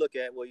 Now you look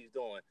at what he's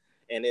doing.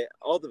 And then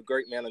other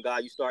great men of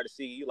God, you start to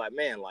see, you like,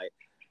 man, like,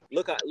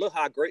 look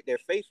how great their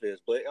faith is.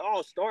 But it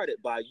all started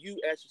by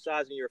you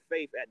exercising your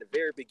faith at the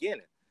very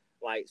beginning.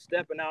 Like,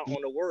 stepping out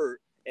on the word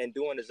and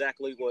doing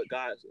exactly what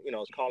God,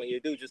 is calling you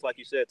to do. Just like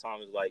you said,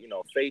 Thomas, like,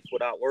 faith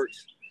without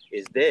works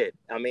is dead.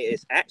 I mean,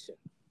 it's action.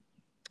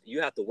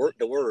 You have to work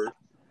the word,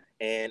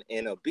 and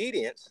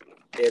obedience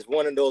is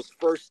one of those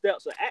first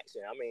steps of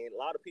action. I mean, a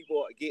lot of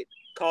people get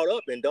caught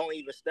up and don't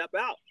even step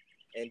out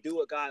and do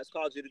what God has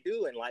called you to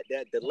do. And like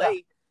that Yeah.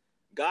 delay,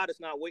 God is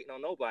not waiting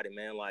on nobody,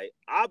 man. Like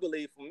I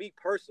believe for me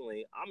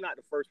personally, I'm not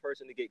the first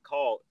person to get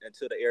called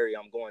into the area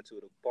I'm going to,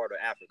 the part of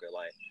Africa.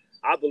 Like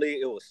I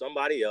believe it was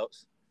somebody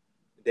else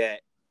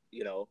that,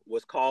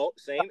 was called,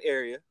 same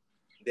area,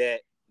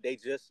 that they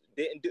just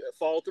didn't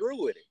fall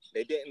through with it.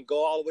 They didn't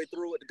go all the way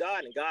through with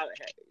God, and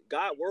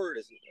God word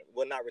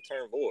will not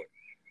return void.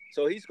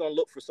 So He's gonna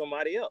look for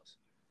somebody else.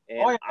 Oh,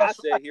 And yeah, I that's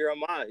said, right. "Here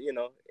am I."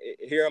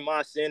 Here am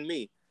I. Send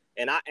me.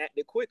 And I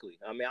acted quickly.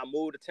 I mean, I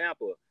moved to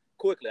Tampa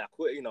quickly. I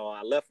quit.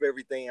 I left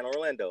everything in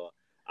Orlando.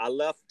 I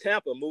left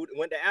Tampa,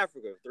 went to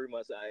Africa for 3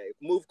 months. I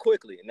moved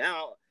quickly.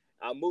 Now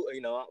I move.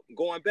 I'm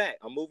going back.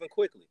 I'm moving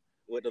quickly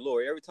with the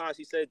Lord. Every time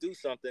she said do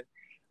something,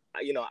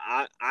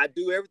 I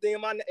do everything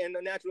in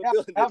the natural Yeah,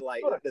 ability to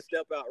absolutely. to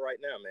step out right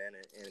now, man,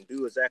 and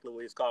do exactly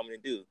what He's called me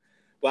to do.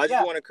 But I just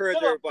Yeah. want to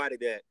encourage everybody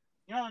that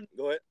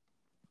go ahead.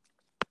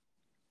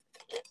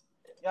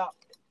 Yeah.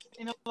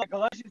 Like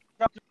Galatians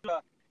chapter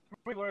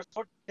 3, verse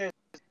 14 says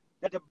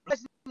that the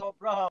blessings of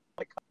Abraham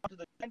may come to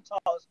the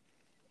Gentiles.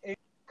 It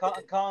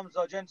comes,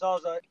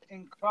 Gentiles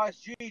in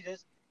Christ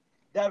Jesus,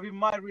 that we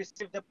might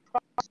receive the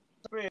promise of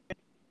the Spirit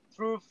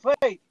through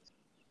faith.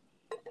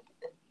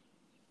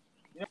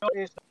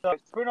 It's the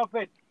spirit of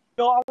faith.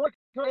 I want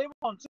to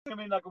everyone too. I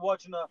mean, like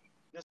watching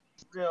this,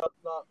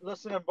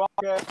 listening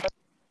broadcast,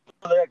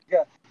 like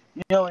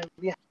and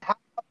we have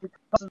to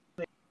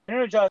constantly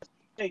energize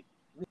faith.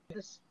 We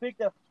have to speak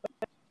the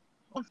faith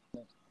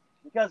confidence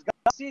because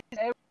God sees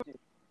everything.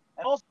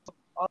 And also,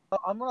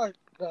 I'm gonna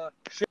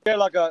share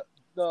like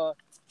the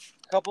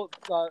couple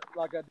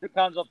like a different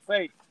kinds of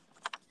faith.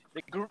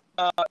 The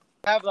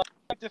have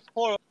like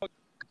 24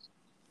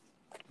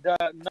 the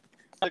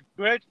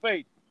great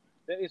faith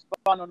that is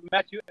found on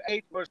Matthew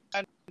 8 verse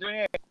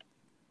 28.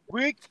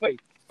 Weak faith,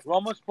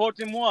 Romans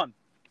 14:1.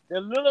 The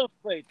little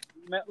faith,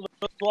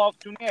 Luke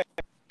 12:28.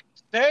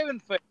 Saving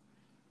faith,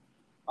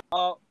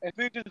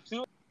 Ephesians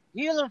 2.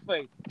 Healing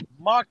faith,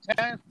 Mark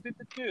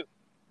 10:52.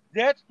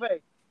 Dead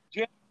faith,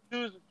 James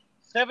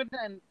 2:7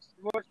 and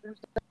verse 27.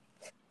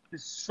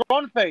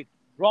 Strong faith,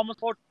 Romans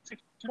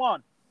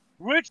 4:61.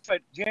 Rich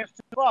faith, James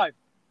 2:5.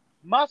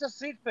 Master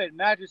seed faith,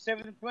 Matthew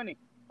 7:20.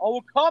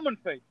 Overcommon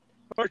faith,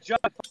 1 John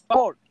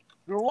 4.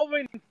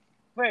 Growing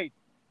faith,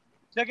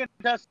 2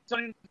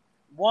 Thessalonians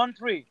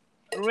 1:3.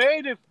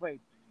 Creative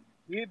faith,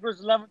 Hebrews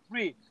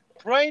 11:3.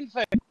 Praying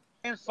faith,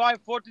 James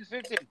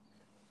 5:14-15.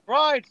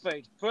 Pride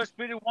faith, 1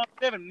 Peter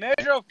 1:7.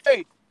 Measure of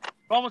faith,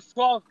 Romans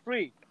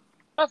 12:3.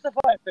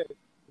 Justified faith,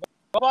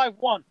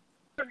 5:1.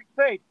 Perfect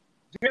faith,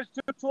 James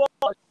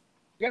 2:12.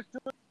 James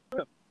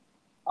 2:12.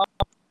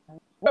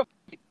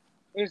 Faith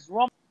is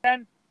Romans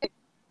 10:8.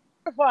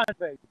 Purifying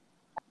faith,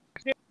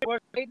 verse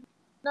 8.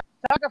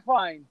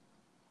 Sanctifying,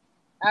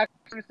 Acts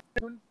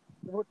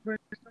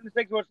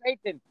 26 verse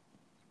 18.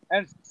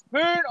 And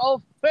spirit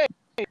of faith,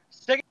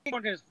 2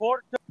 Corinthians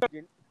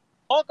 4:13.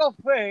 Walk of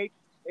faith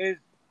is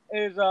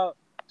 2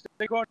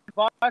 Corinthians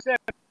 5:7.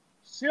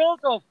 Shield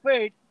of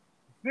faith,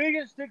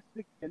 Ephesians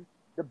 6:16.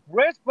 The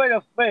breastplate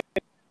of faith,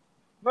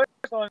 verse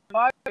on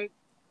 5:8.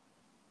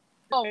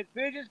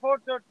 Ephesians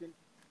 4:13.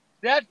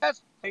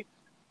 Steadfast faith,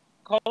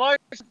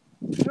 Colossians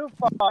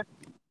 2:5.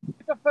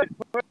 Gift of faith,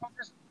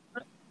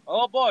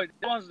 oh boy,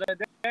 that one's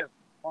there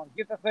on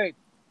gift of faith.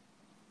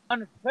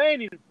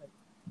 Unfeigned faith,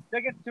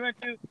 2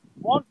 Timothy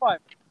 1:5.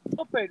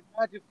 No faith,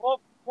 Matthew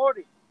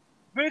 4:40.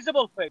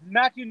 Visible faith,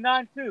 Matthew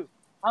 9:2.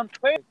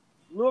 Unfeigned,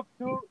 Luke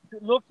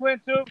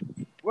 22,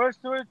 verse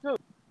 22.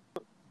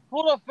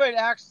 Full of faith,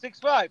 Acts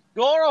 6:5.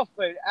 Door of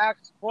faith,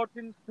 Acts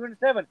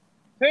 14:27.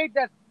 Faith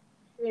that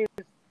is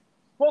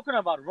spoken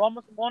about,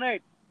 Romans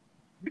 1:8.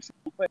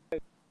 Visible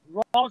faith,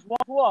 Romans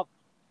 1:12.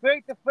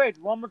 Faith to faith,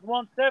 Romans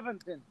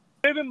 1:17.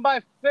 Living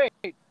by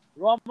faith,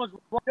 Romans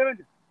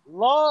 1:17.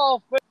 Law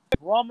of faith,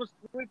 Romans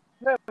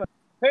 3:7.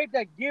 Faith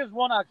that gives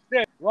one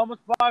access,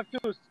 Romans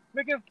 5:2.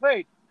 Speaking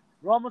faith,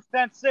 Romans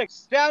 10:6.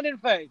 Stand in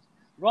faith,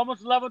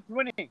 Romans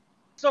 11:20.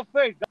 So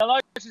faith,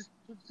 Galatians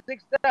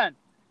 6:10.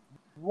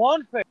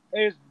 One faith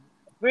is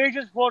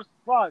Ephesians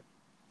 4:5.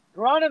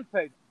 Ground in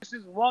faith,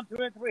 Genesis 1:2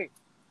 and 3.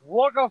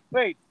 Work of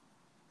faith,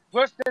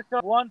 First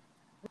Thessalonians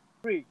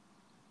 1:3.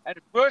 And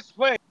first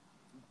faith,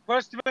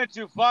 First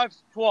Timothy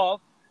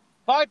 5:12.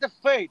 Fight the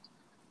faith,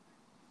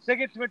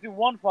 2 Timothy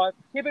 1:5.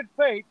 Keep it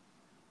faith,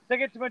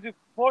 2 Timothy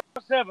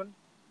 4:7.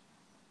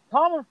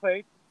 Common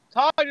faith,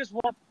 Titus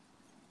 1.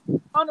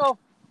 Son of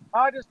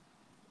Titus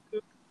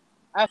 2.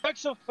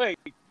 Affectional faith,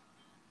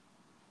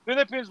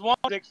 Philippians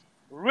 1:6.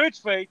 Rich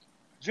faith,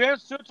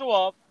 James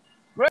 2:12.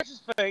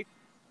 Precious faith,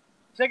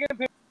 2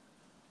 Peter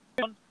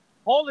 1.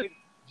 Holy,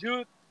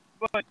 Jude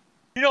 1.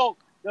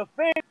 The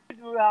faith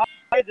through the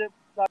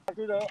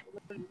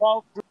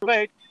love through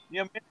faith,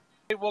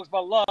 it works by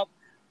love.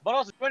 But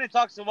also when it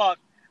talks about,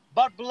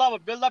 but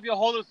beloved, build up your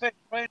holy faith,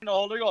 pray in the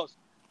Holy Ghost.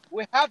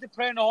 We have to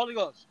pray in the Holy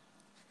Ghost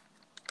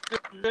to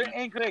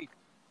anchor faith.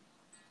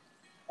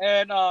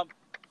 And I'm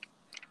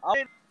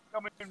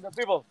coming to the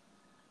people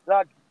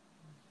that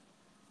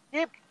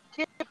keep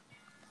keep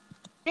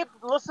keep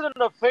listening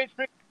to faith.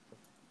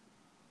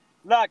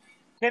 Like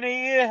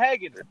Kenny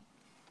Hagen.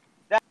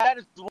 That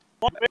is one.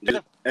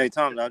 Hey,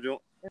 Tom, now, Tom,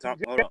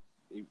 hold on.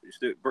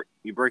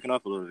 You breaking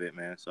up a little bit,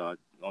 man. So I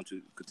want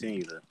you to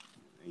continue to.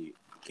 You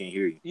can't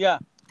hear you. Yeah.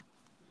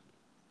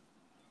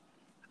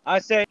 I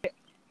say, can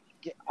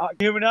you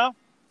hear me now?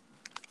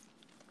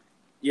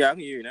 Yeah, I can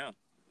hear you now.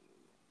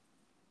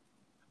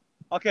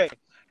 Okay.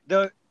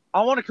 I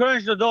want to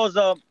encourage those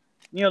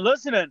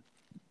listening.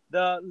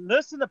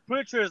 Listen to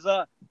preachers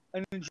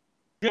and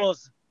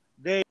jails.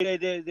 They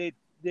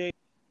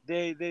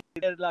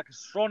like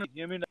astronomy.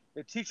 You know what I mean?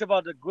 They teach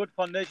about the good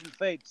foundation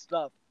faith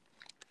stuff.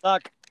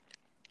 Like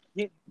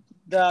the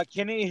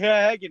Kenny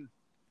Hagen,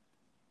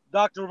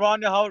 Dr.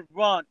 Ronda Howard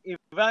Brown,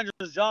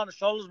 Evangelist John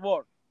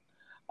Shuttlesworth,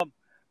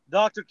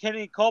 Dr.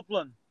 Kenny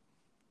Copeland,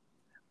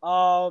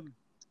 um,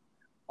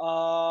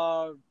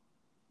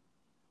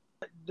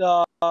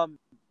 the a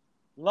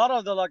lot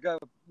of the like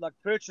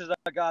preachers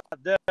that got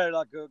there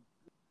the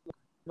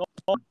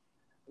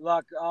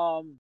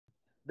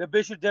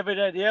Bishop David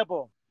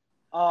Adiebo,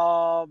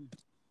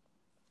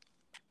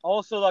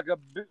 also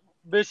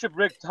Bishop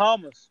Rick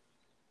Thomas,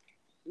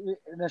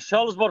 and the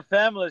Shuttlesworth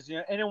families,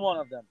 any one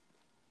of them.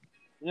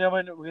 We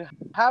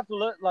have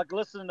to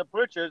listen to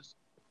preachers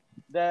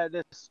that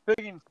they're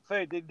speaking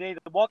faith, they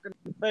walk in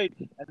faith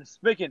and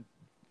speaking.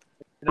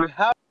 We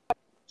have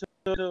to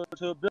build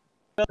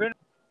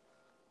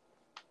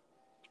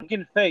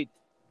in faith.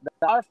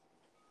 Our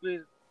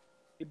faith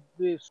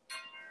is,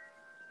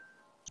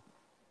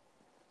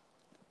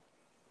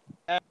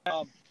 I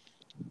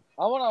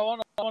want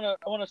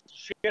to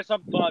share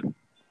something about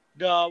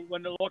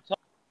when the Lord taught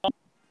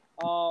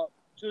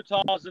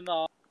 2000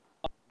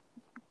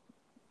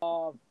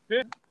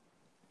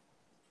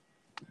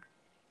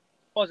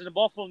 was in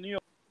Buffalo, New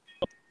York.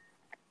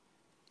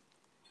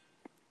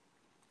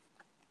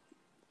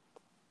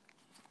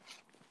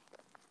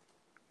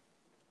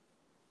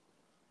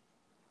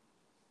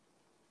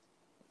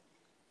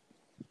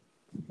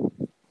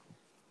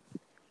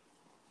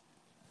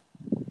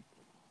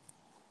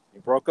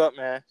 You broke up,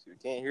 man. So we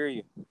can't hear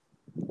you.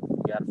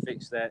 You gotta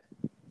fix that.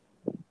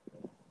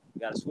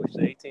 You gotta switch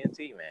to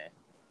AT&T, man.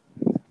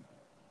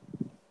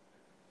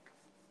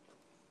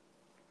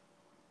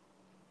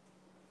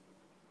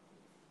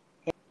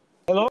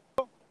 Hello,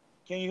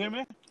 can you hear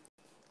me?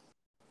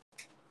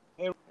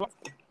 Hey, Rob.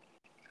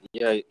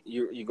 Yeah,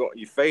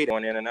 you fade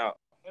on in and out.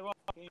 Hey, Rob,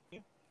 can you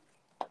hear?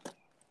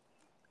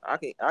 I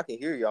can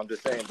hear you. I'm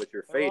just saying, but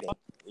you're fading.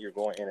 You're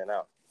going in and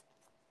out.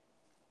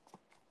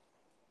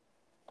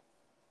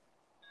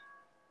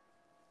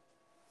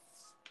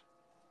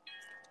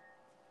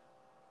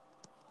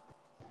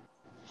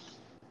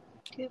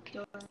 Keep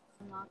door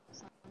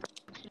locks on.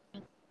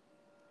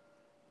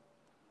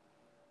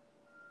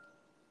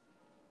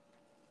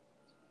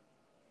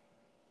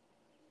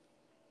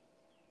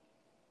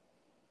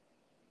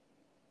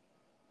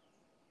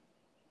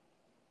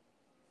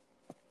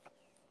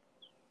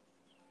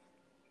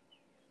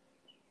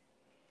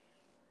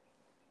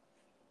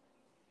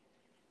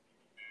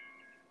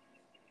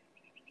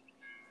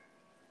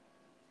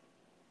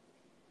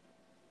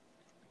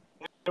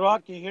 Hey,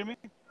 Rob, can you hear me?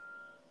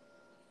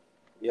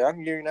 Yeah, I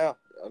can hear you now.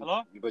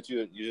 Hello? But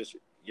you're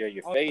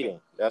Okay. fading.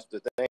 That's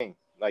the thing.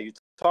 Like you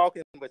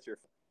talking, but you're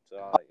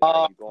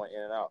you're going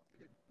in and out.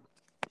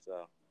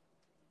 So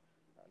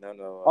I don't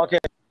know. Okay,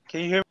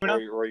 can you hear me now?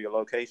 Or your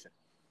location.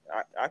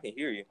 I can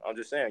hear you. I'm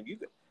just saying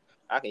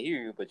I can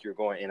hear you, but you're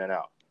going in and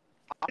out.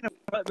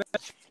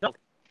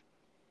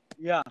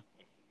 Yeah.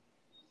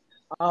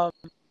 What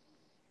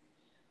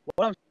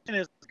I'm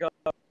saying is,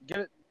 get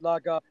it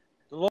the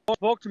Lord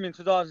spoke to me in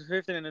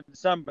 2015 in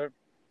December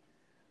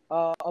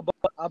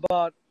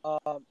about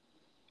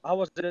I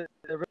was at the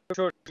River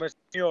Church in West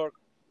New York,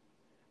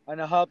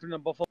 and I helped in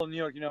Buffalo, New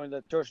York. In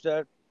the church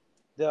there.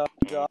 I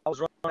was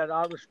running an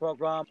outreach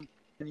program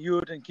and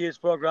youth and kids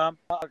program.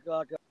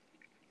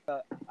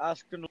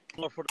 Asking the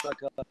Lord for the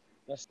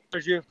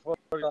strategy for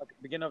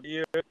beginning of the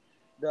year,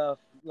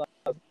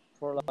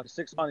 for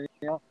 6 months.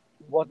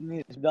 What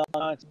needs to be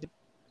done,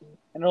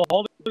 and the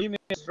Holy Spirit gave me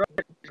a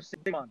strategy for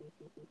 6 months.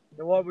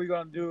 And what we're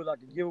gonna do,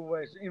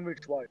 giveaways in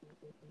which way,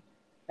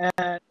 and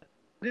I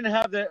didn't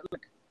have the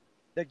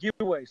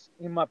giveaways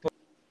in my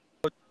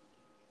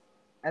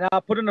and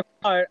I put in the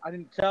fire. I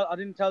didn't tell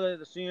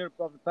the senior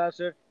of the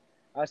pastor.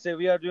 I said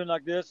we are doing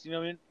like this, you know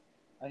what I mean?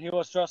 And he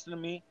was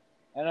trusting me,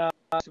 and I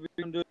said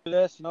we can do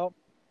this,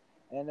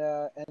 And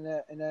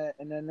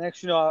then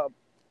next, I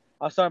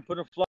started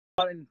putting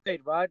fire in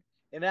faith, right,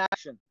 in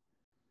action.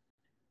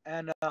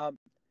 And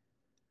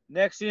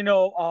next,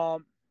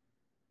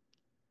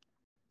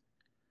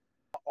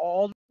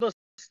 all the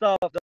stuff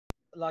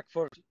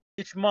for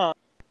each month,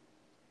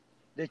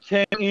 they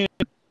came in.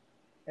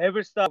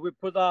 Every stuff we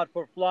put out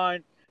for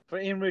flying, for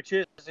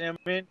enriches, you know what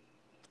I mean?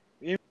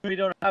 Even if we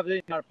don't have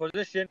it in our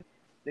position,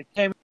 they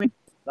came in.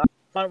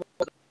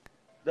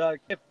 The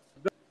gift,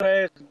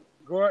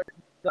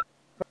 the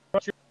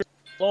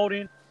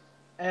floating,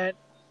 and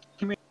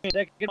came in.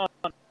 Second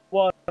one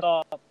was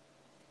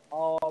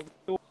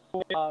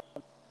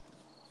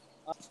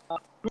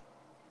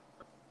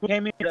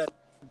came in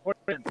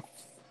important.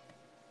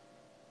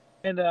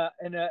 in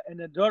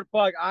the dirt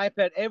park,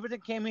 iPad,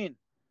 everything came in.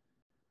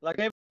 Like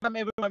every time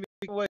everyone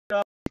wake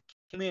up, it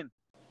came in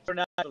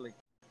supernaturally.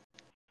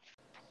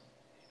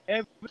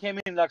 Everything came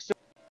in like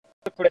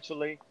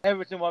supernaturally.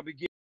 Everything will be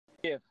give.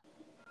 You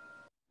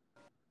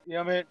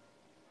know what I mean?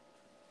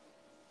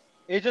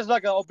 It's just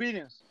like an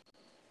obedience.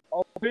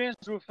 Obedience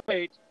through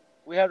faith.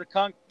 We have the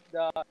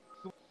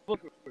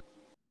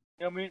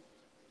you know what I mean?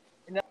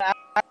 And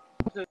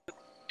the,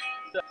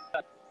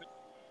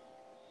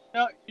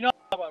 you know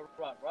about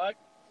rock, right?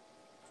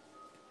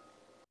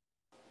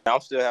 I'm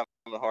still having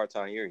a hard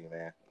time hearing you,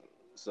 man.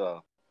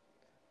 So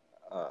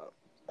uh,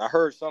 I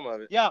heard some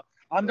of it. Yeah,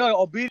 I'm But talking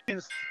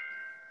obedience.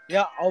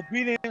 Yeah,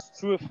 obedience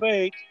through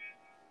faith,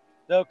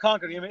 they'll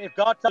conquer. I mean, if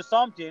God tells you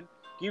something,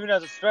 give it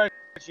as a strategy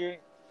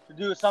to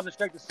do something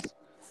strategy,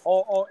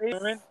 or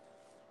even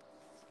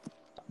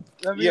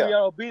when we yeah,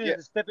 are obedient yeah,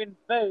 to step in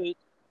faith,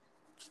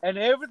 and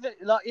everything,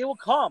 like, it will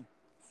come.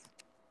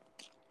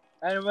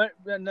 And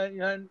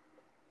when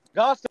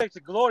God takes the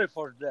glory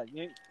for that,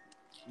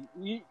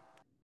 you,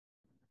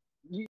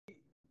 you,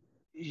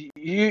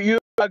 you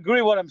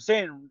agree what I'm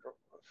saying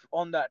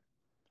on that,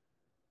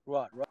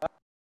 right? Right?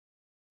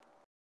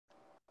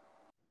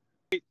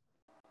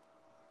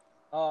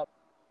 Uh,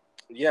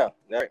 yeah.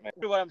 That's right, man.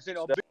 what I'm saying,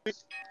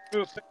 obedience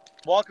through faith,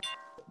 walk.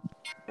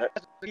 That,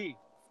 That's the key.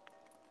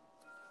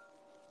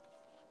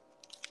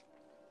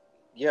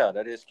 yeah,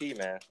 that is key,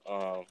 man.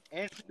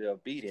 And The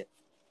obedient.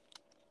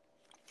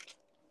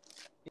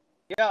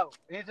 yeah,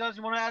 anything else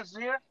you want to add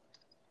here?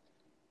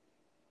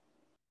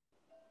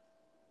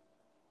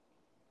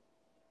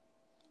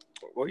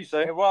 What do you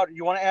say? Hey, Rod,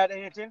 you want to add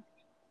anything?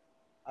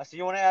 I see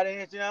you want to add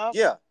anything else?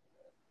 Yeah,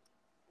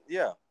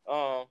 yeah.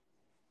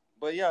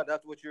 But yeah,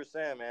 that's what you're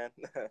saying, man.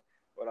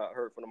 What I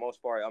heard for the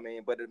most part. I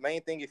mean, but the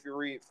main thing, if you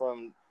read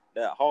from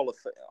that Hall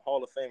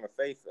of Fame of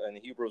Faith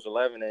in Hebrews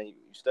 11, and you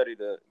study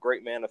the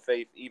great man of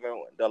faith,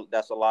 even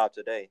that's alive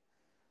today,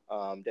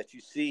 that you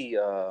see,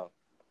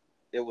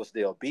 it was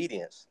the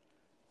obedience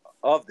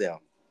of them.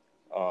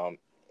 Um,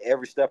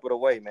 every step of the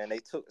way, man, they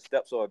took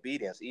steps of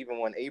obedience. Even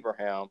when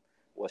Abraham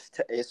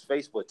his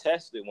face was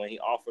tested when he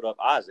offered up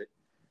Isaac,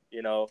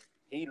 you know,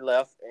 he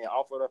left and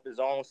offered up his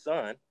own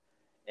son,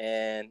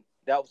 and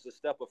that was a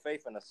step of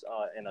faith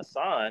and a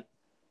sign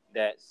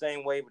that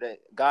same way that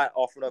God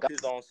offered up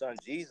his own son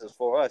Jesus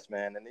for us,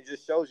 man. And it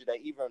just shows you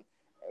that even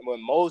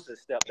when Moses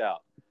stepped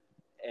out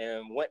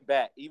and went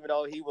back, even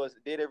though he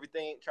did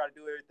everything, tried to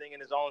do everything in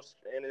his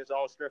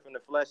own strength in the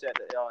flesh at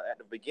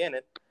the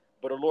beginning,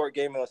 but the Lord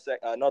gave him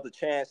another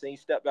chance, and he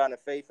stepped out in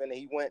faith, and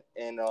he went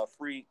and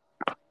freed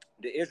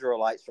the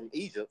Israelites from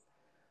Egypt.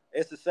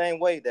 It's the same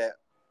way that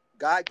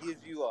God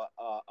gives you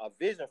a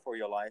vision for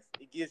your life.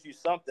 He gives you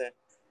something,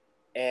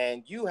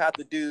 and you have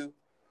to do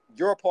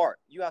your part.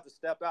 You have to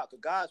step out,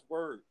 because God's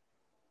word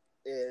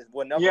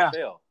will never Yeah,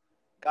 fail.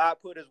 God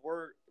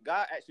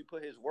actually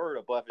put his word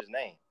above his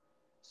name.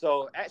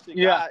 So actually,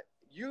 yeah,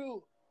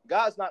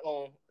 God's not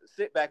gonna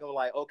sit back and be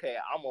like, okay,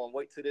 I'm gonna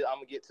wait till I'm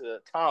gonna get to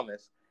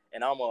Thomas,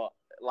 and I'm gonna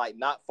like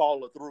not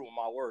follow through with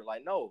my word.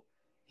 Like, no,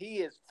 he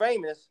is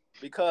famous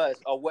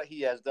because of what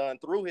he has done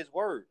through his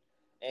word.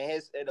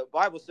 And the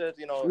Bible says,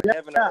 heaven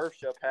and yeah, earth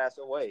shall pass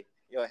away.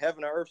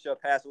 Heaven and earth shall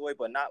pass away,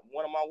 but not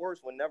one of my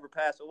words will never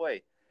pass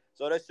away.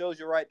 So that shows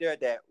you right there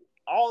that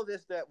all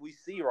this that we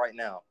see right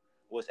now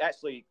was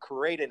actually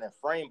created and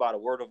framed by the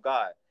word of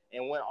God.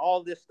 And when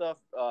all this stuff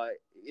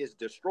is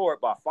destroyed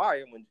by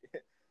fire,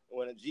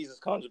 when Jesus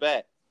comes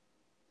back,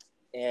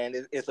 and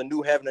it's a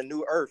new heaven, a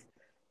new earth,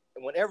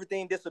 and when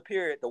everything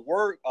disappeared, the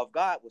word of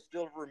God will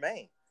still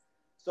remain.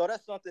 So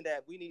that's something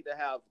that we need to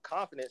have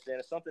confidence in.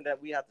 It's something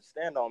that we have to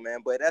stand on,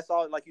 man. But that's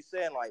all, like you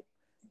said, like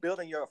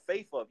building your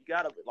faith up. You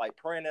gotta like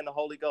praying in the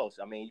Holy Ghost.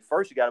 I mean,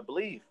 first you gotta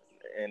believe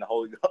in the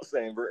Holy Ghost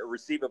and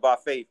receive it by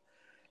faith.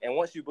 And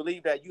once you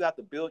believe that, you have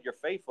to build your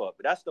faith up.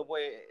 But that's the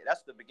way.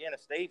 That's the beginning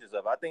stages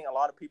of it. I think a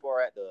lot of people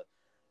are at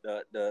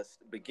the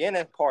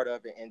beginning part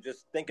of it and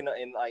just thinking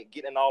and like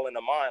getting all in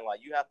the mind. Like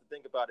you have to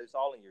think about it's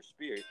all in your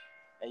spirit,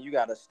 and you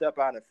got to step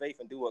out in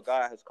faith and do what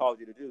God has called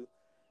you to do,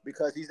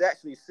 because He's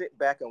actually sitting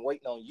back and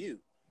waiting on you.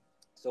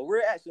 So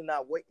we're actually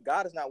not waiting.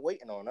 God is not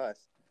waiting on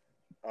us.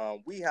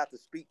 We have to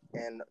speak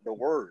in the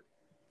word,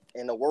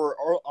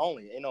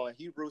 only. In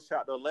Hebrews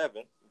chapter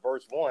 11,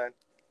 verse 1,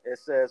 it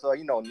says,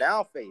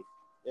 now faith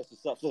is the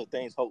substance of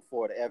things hoped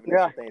for, the evidence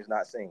yeah, of things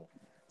not seen.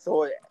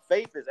 So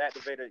faith is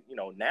activated,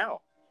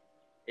 now.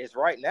 It's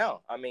right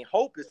now. I mean,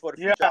 hope is for the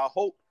future. yeah, I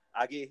hope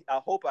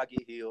I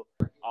get healed.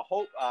 I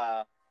hope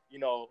I,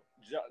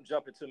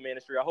 jump into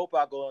ministry. I hope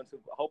I go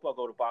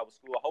to Bible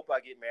school. I hope I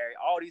get married.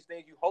 All these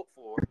things you hope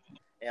for,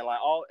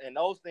 and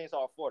those things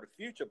are for the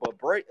future. But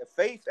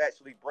faith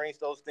actually brings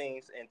those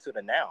things into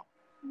the now,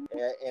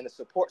 and it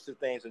supports the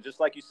things. And just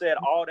like you said,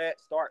 all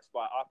that starts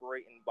by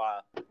operating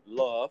by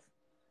love,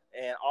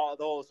 and all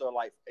those are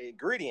like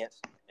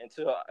ingredients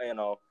into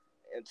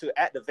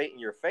activating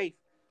your faith.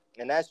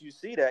 And as you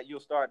see that,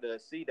 you'll start to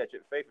see that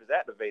your faith is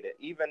activated.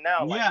 Even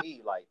now, like yeah,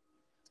 me, like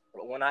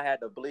when I had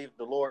to believe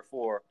the Lord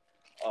for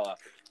uh,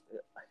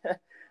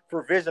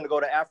 provision to go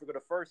to Africa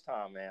the first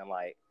time, man,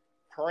 like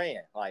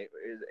praying,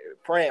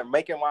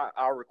 making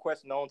our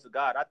requests known to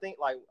God. I think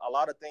like a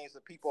lot of things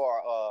that people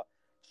are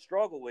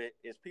struggle with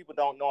is people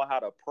don't know how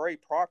to pray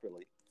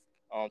properly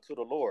to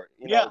the Lord.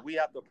 We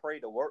have to pray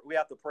the word. We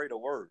have to pray the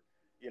word.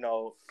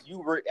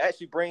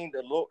 Actually bring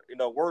the Lord,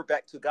 word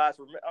back to God's.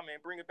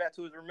 Bring it back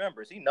to His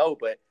remembrance. He know,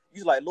 but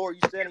you like, Lord,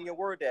 you said in your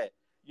word that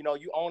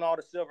you own all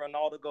the silver and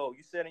all the gold.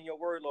 You said in your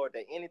word, Lord,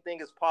 that anything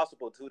is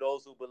possible to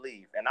those who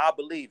believe, and I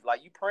believe.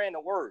 Like you praying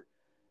the word,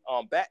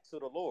 back to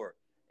the Lord.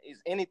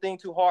 Is anything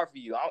too hard for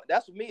you?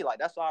 That's me. Like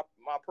that's my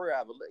prayer.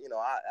 I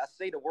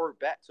say the word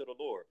back to the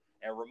Lord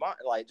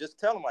and just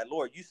tell him, like,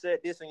 Lord, you said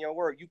this in your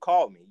word. You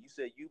called me. You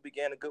said you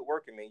began a good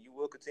work in me. You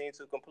will continue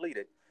to complete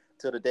it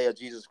to the day of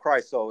Jesus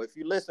Christ. So if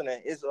you're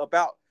listening, it's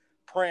about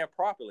praying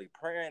properly,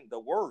 praying the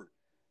word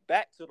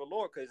back to the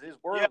Lord, because His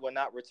word will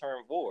not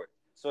return void.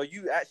 So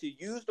you actually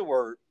use the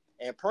word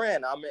and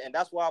praying. And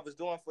that's what I was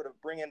doing for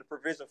bringing the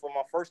provision for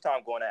my first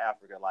time going to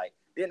Africa. Like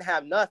didn't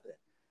have nothing,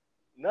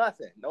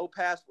 no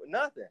passport,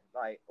 nothing.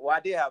 Like, well, I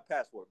did have a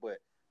passport, but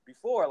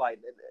before, like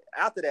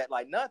after that,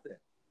 like nothing.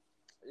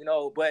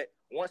 But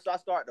once I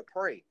started to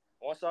pray,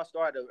 once I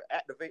started to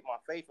activate my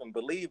faith and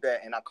believe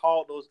that, and I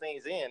called those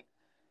things in,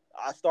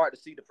 I started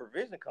to see the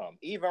provision come.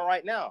 Even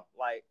right now,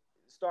 like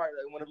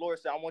when the Lord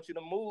said, "I want you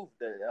to move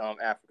to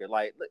Africa."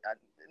 Like, look, I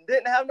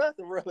didn't have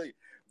nothing really,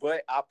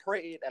 but I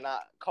prayed and I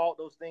called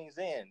those things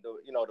in.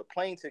 The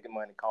plane ticket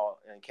money called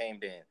and came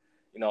in.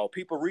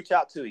 People reach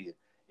out to you.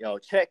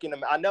 Check in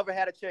the. I never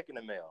had a check in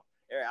the mail.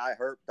 I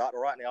heard Dr.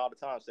 Rodney all the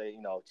time say,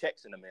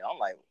 checks in the mail. I'm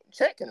like,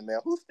 check in the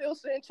mail? Who's still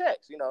sending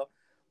checks?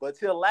 But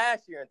till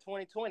last year in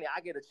 2020, I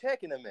get a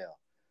check in the mail.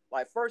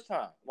 Like first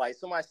time, like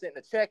somebody sent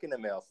a check in the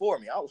mail for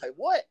me. I was like,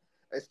 what?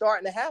 It's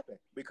starting to happen.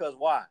 Because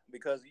why?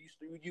 Because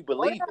you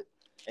believe it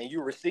and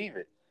you receive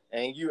it.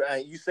 And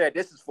you said,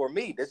 this is for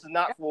me. This is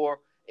not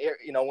for,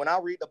 when I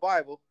read the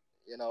Bible,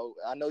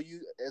 I know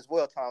you as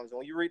well, Thomas.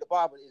 When you read the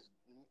Bible,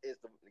 it's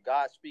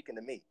God speaking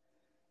to me.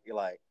 You're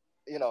like,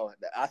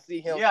 I see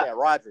Him saying,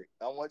 Roderick,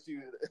 I want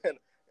you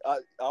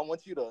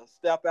to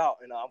step out,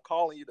 and I'm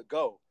calling you to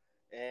go.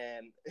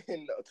 And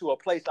to a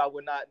place I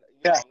would not,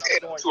 I'm not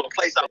going to a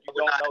place that you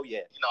don't know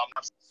yet. I'm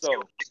not.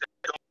 So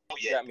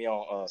you got me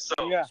on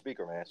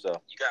speaker, man. So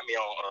you got me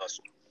on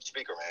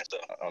speaker, man. So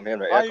I'm hearing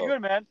the echo. Oh, you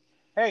good, man?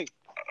 Hey.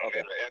 Okay.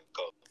 The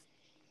echo.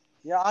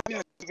 Yeah, I'm in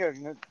the speaker.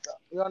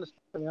 You understand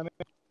me?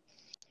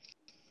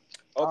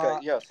 Okay.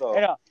 Yeah. So.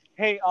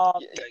 Hey.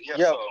 Yeah.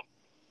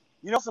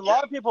 So, a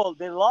lot of people,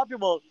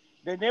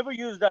 they never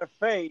use their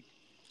faith,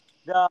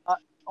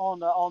 on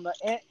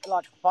the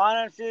like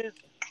finances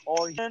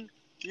or even,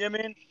 you know what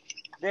I mean?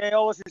 They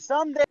always say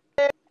someday,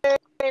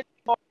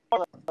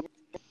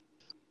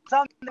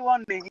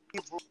 one day He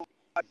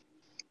provide.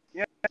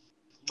 Yeah,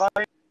 but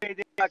they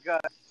like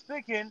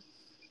speaking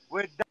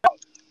with doubt.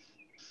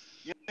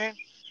 You know what I mean?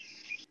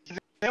 They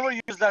never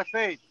use their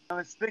faith.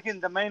 Speaking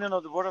the meaning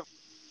of the word of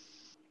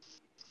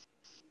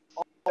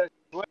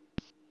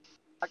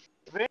like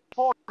very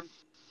important.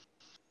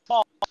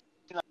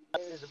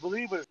 As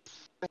believers,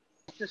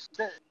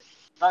 just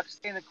like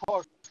stay in the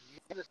course. You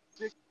have to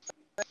stick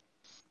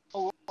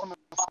on the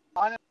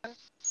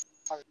finance,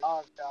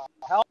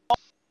 health,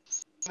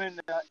 every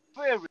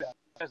area.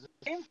 As the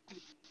same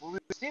we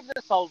receive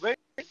the salvation,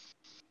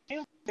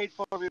 same faith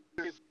for we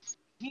receive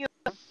healing,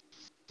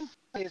 same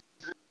faith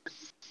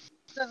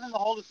says in the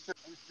Holy Spirit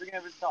and speaking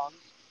of His tongues,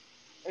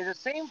 is the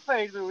same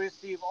faith we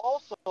receive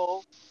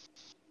also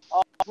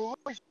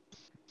fruition.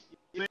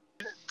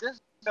 This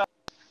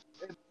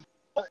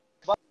but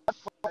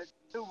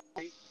two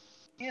way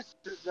is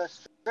the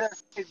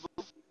spirit.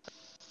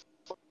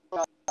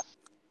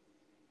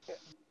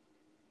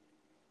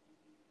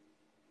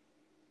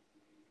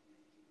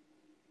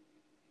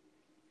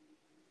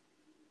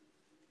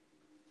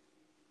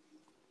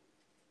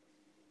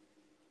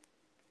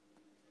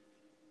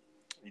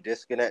 You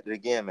disconnected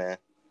again, man.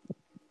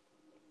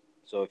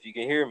 So if you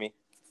can hear me,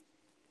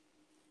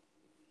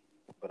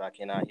 but I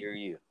cannot hear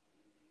you.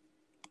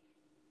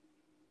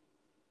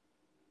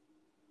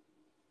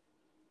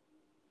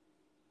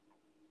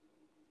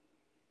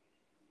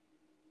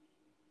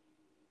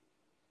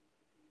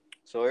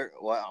 So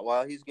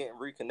while he's getting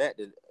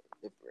reconnected,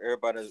 if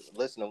everybody's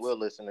listening, will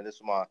listen. And this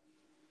is my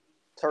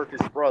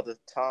Turkish brother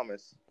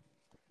Thomas.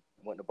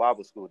 Went to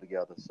Bible school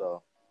together,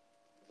 so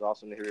it's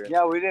awesome to hear.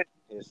 Yeah, we did.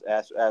 His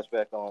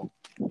aspect on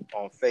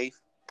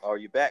faith. Are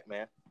you back,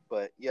 man?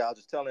 But yeah, I was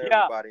just telling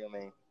everybody.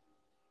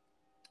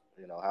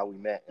 How we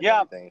met and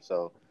everything.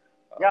 So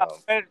we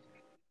met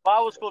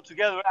Bible school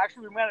together.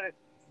 Actually, we met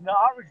in the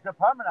outreach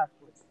department.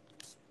 Actually,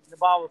 in the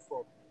Bible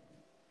school.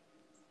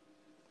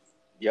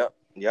 Yep.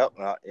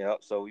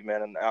 So we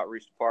met in the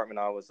outreach department.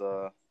 I was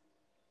the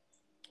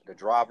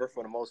driver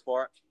for the most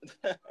part.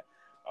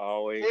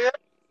 Always,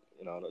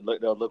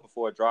 they're looking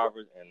for a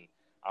driver, and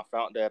I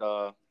found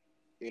that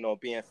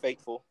being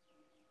faithful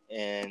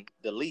and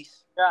the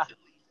least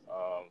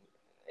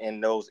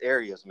in those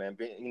areas, man.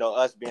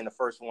 Us being the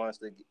first ones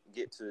to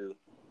get to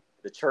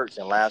the church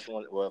and last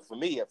one. Well, for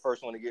me,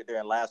 first one to get there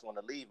and last one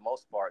to leave.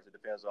 Most parts, it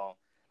depends on.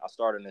 I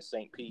started in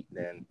St. Pete,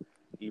 then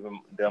even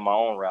done my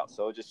own route.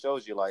 So it just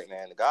shows you, like,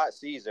 man, God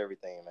sees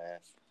everything, man.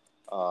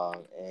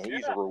 And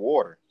he's a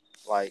rewarder.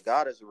 Like,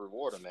 God is a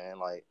rewarder, man.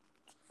 Like,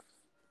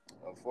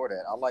 for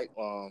that, I like,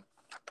 I'm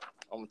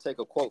going to take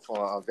a quote from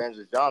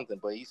Evangelist Jonathan,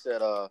 but he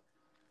said, I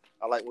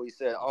like what he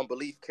said,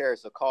 unbelief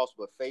carries a cost,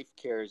 but faith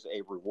carries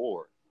a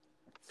reward.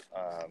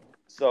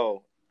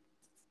 So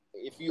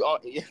if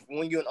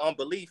when you're in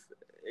unbelief,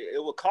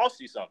 it will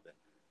cost you something.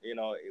 You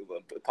know, it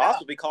will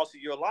possibly cost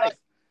you your life.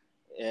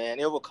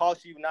 And it will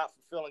cost you not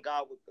fulfilling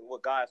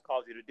what God has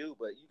called you to do.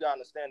 But you got to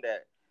understand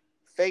that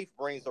faith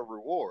brings a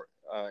reward.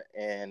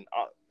 And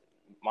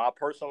my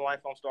personal life,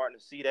 I'm starting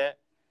to see that.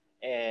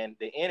 And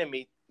the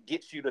enemy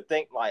gets you to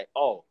think like,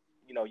 oh,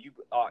 you know,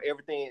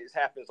 everything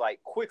happens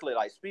like quickly,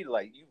 like speedily.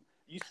 Like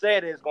you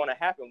said it's going to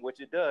happen, which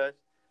it does.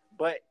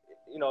 But,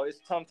 you know,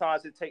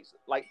 sometimes it takes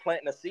like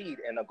planting a seed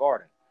in a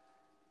garden.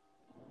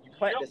 You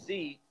plant the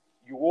seed,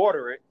 you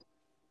water it,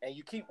 and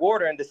you keep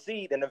watering the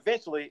seed, and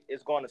eventually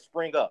it's going to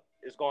spring up.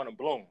 It's going to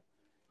bloom.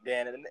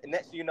 Then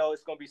next thing you know,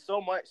 it's going to be so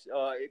much,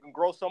 it can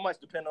grow so much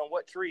depending on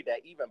what tree, that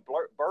even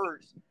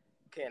birds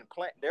can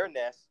plant their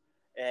nests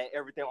and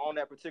everything on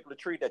that particular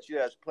tree that you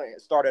have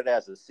started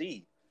as a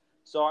seed.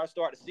 So I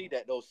start to see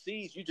that those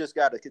seeds, you just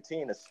got to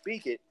continue to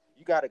speak it.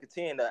 You got to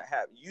continue to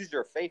use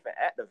your faith and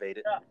activate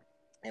it.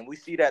 And we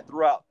see that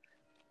throughout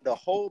the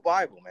whole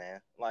Bible,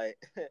 man.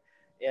 Like,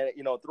 and,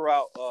 you know,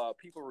 throughout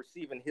people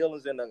receiving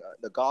healings in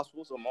the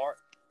Gospels of Mark,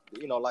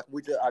 you know, like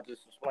I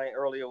just explained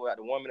earlier about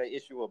the woman, the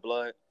issue of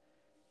blood.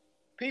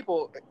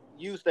 People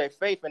use their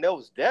faith, and it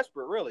was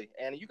desperate, really.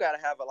 And you got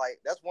to have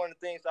that's one of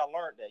the things I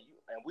learned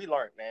we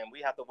learned, man.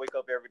 We have to wake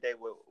up every day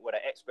with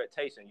an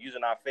expectation,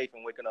 using our faith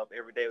and waking up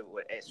every day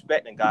with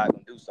expecting God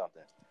to do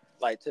something.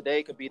 Like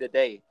today could be the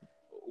day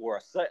where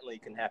suddenly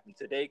can happen.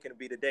 Today can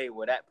be the day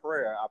where that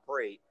prayer I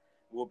prayed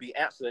will be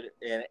answered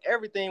and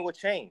everything will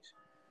change.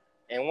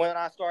 And when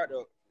I start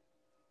to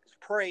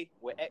pray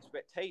with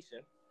expectation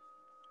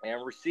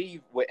and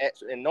receive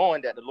and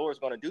knowing that the Lord is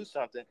going to do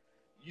something,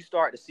 you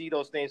start to see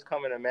those things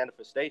come in a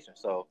manifestation.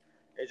 So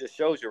it just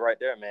shows you right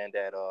there, man,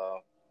 that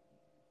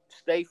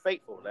stay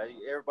faithful.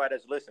 Everybody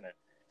that's listening,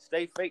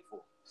 stay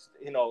faithful.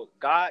 You know,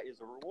 God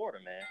is a rewarder,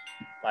 man.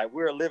 Like,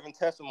 we're living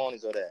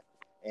testimonies of that.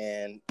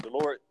 And the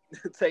Lord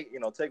take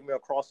me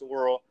across the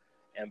world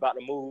and about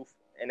to move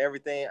and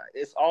everything.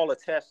 It's all a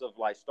test of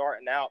like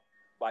starting out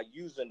by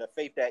using the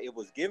faith that it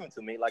was given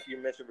to me, like you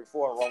mentioned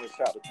before in Romans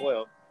chapter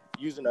 12,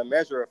 using a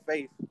measure of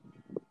faith.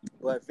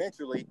 But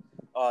eventually,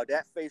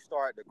 that faith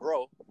started to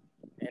grow,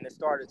 and it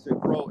started to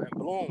grow and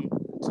bloom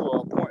to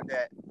a point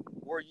that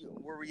where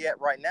we at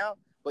right now.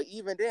 But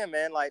even then,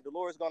 man, like the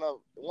Lord's gonna,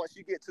 once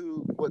you get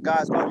to what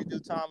God's going to do,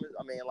 Thomas,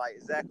 I mean, like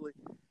exactly,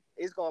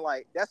 it's gonna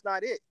that's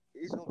not it.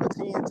 He's gonna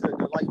continue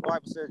to, like the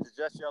Bible says, the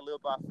just shall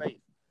live by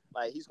faith.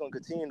 Like he's gonna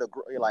continue to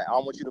grow. Like, I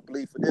want you to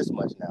believe for this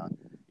much now.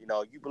 You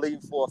know, you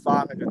believe for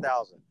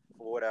 500,000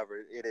 for whatever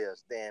it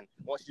is. Then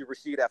once you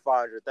receive that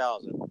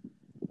 500,000,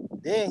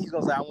 then he's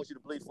gonna say, I want you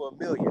to believe for 1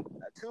 million,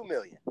 2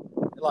 million.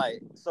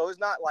 Like, so it's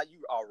not like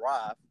you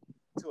arrive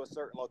to a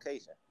certain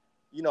location.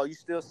 You know, you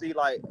still see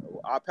like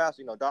our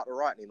pastor, you know, Dr.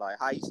 Rodney, like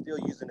how he's still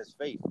using his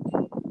faith.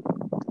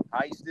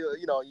 How he still,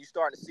 you know, you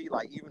starting to see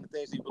like even the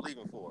things he's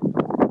believing for.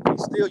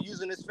 He's still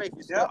using his faith.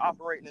 He's still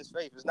operating his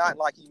faith. It's not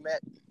like he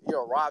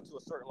arrived to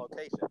a certain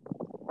location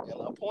and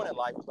a point in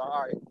life. It's like,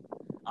 all right,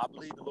 I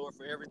believe the Lord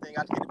for everything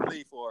I need to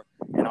believe for,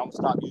 and I'm gonna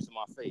stop using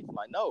my faith.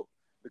 Like, no,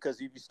 because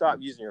if you stop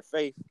using your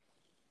faith,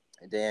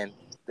 and then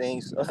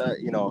things,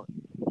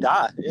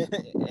 die,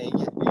 and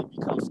you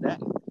become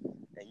stagnant,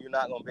 and you're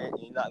not gonna be able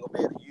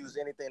to use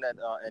anything that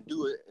and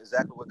do it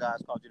exactly what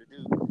God's called you to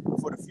do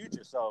for the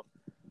future. So,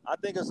 I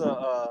think it's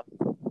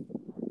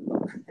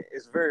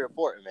it's very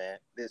important, man.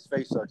 This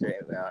faith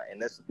subject,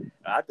 and this,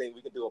 I think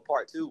we can do a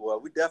part 2. Well,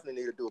 we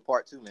definitely need to do a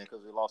part 2, man,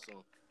 because we lost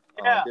some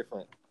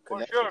different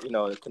connections,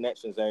 the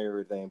connections and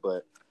everything.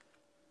 But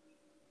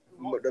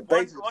the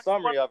basic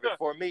summary of it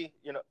for me,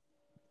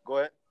 go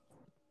ahead.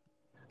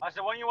 I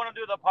said, when you want to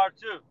do the part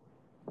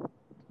 2?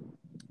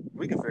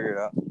 We can figure it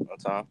out on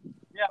time.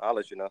 Yeah, I'll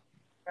let you know.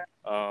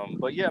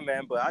 But yeah,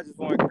 man. But I just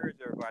want to encourage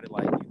everybody,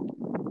 like,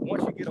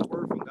 once you get a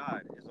word from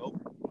God, it's over.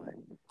 Like,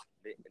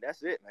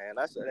 that's it, man.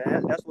 That's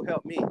what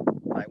helped me.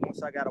 Like,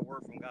 once I got a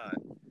word from God,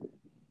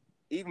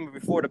 even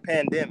before the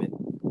pandemic,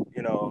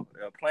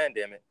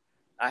 pandemic,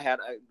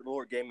 the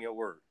Lord gave me a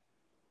word,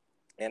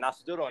 and I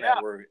stood on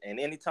that word. And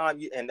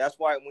anytime and that's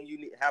why when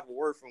you have a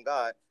word from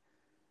God,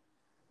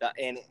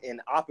 and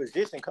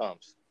opposition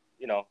comes,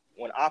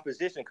 when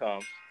opposition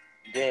comes,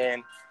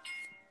 then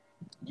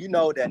you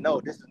know that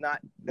no, this is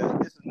not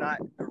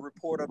the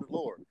report of the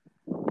Lord.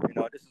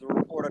 This is a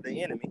report of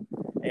the enemy.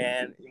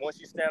 And once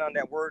you stand on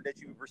that word that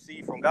you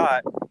receive from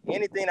God,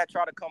 anything that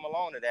try to come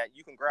along to that,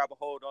 you can grab a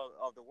hold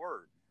of the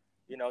word.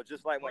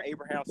 Just like when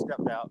Abraham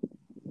stepped out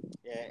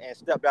and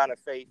stepped out in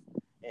faith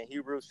in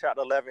Hebrews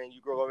chapter 11,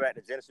 you go back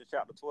to Genesis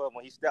chapter 12,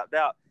 when he stepped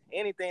out,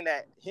 anything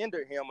that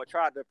hindered him or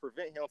tried to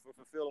prevent him from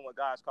fulfilling what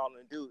God's calling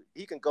him to do,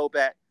 he can go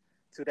back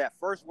to that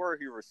first word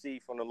he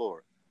received from the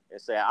Lord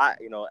and say, I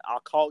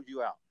called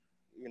you out.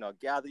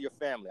 gather your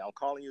family. I'm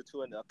calling you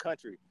to a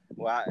country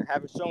where I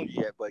haven't shown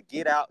you yet, but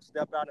get out,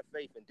 step out in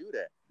faith and do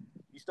that.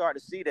 You start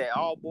to see that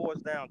all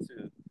boils down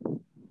to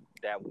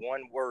that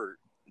one word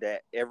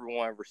that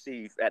everyone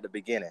received at the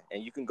beginning.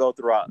 And you can go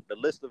throughout the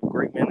list of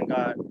great men of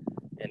God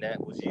and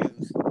that was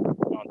used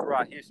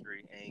throughout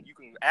history, and you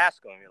can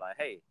ask them, you're like,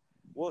 hey,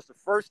 what was the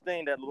first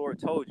thing that the Lord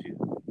told you?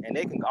 And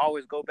they can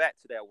always go back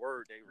to that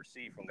word they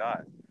received from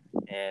God.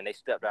 And they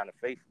stepped out in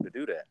faith to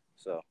do that.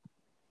 So,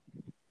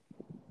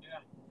 yeah.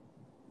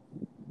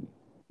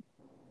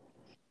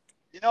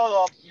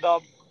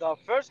 The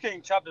First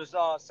King chapter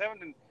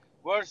 17,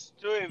 verse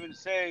 2 even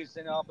says,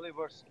 and I believe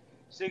verse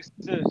 6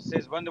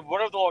 says, when the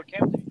word of the Lord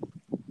came to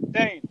you,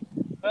 saying,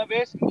 well,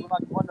 basically,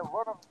 like when the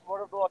word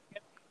of the Lord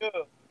came to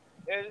you,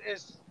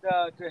 is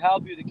to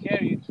help you, to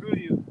carry you through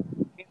you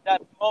in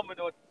that moment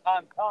or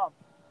time comes.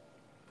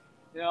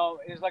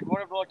 It's like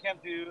word of the Lord came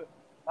to you,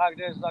 like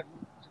there's like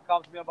to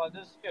come to me about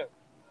this year,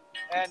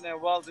 and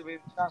well, to be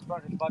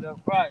transparent in the body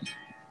of Christ,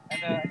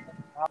 and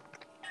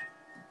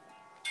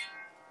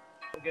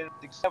again,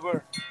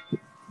 ever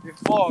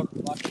before,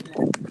 like in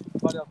the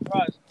body of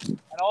Christ,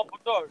 and open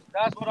doors.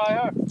 That's what I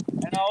heard,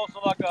 and I also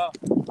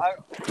I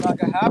like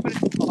a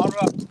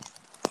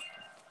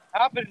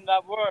happening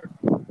that word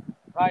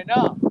right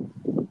now.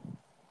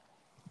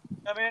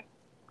 I mean,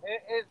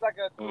 it's like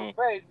a through mm,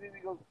 faith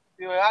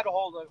we had to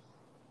hold the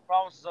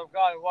promises of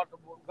God and what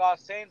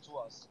God's saying to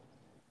us.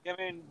 I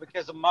mean,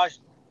 because the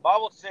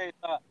Bible says,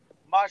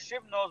 "My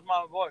sheep knows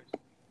my voice;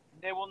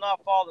 they will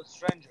not follow the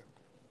stranger."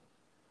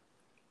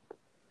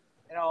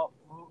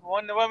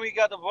 When we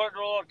got the word of the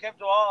Lord came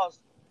to us,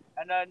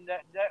 and then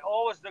they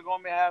always they're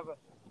going to have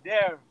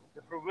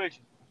the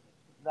provision.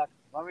 Like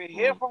when we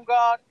hear mm, from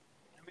God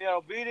and we are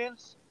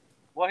obedience,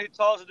 what He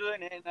tells us to do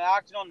and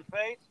acting on the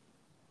faith,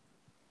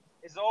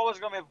 it's always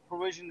going to be a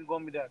provision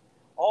going to be there.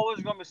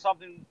 Always going to be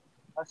something,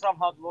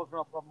 somehow the Lord's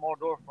going to open up more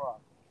doors for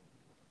us.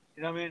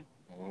 You know what I mean?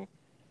 mm,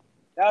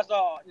 That's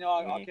all.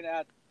 I mm, can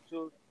add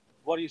to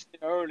what you said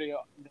earlier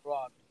in the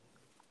rod.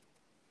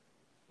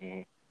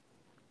 mm.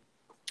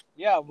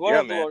 Yeah, word Yeah,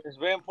 of the man. Lord is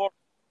very important.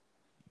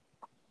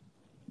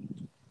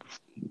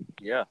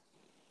 Yeah.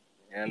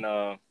 And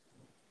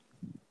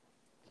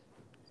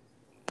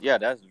yeah,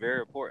 that's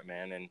very important,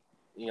 man. And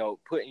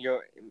putting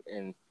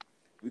and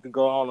we can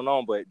go on and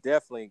on, but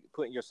definitely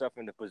putting yourself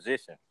in the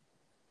position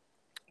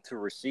to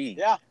receive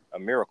Yeah, a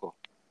miracle.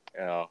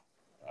 You know,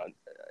 uh,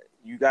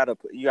 you gotta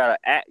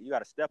act, you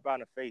gotta step out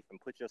in faith and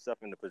put yourself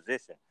in the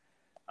position.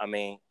 I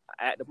mean,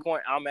 at the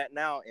point I'm at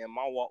now in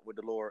my walk with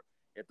the Lord,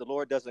 if the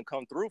Lord doesn't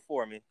come through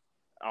for me,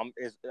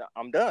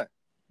 I'm done.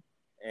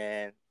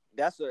 And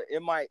that's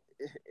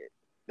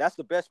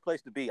the best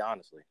place to be,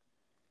 honestly,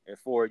 and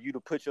for you to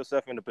put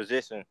yourself in the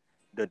position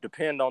to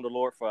depend on the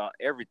Lord for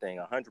everything,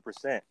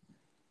 100%.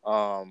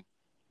 Um,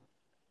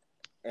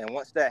 and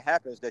once that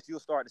happens, that you'll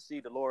start to see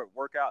the Lord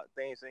work out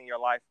things in your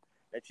life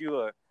that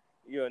you'll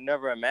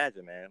never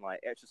imagine, man.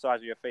 Like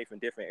exercising your faith in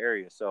different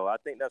areas. So I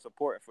think that's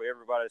important for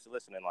everybody that's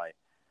listening. Like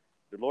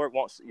the Lord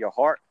wants your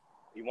heart.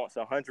 He wants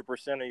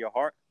 100% of your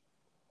heart.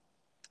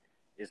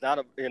 It's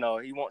not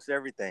He wants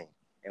everything.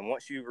 And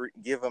once you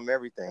give Him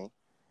everything,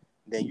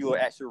 then you will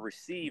actually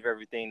receive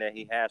everything that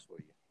He has for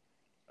you.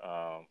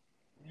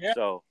 yeah,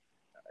 So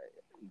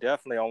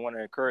definitely, I want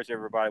to encourage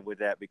everybody with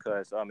that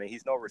because I mean,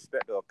 He's no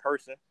respecter of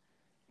person,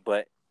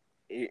 but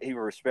He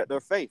will respect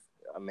their faith.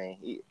 I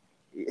mean,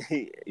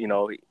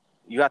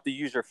 you have to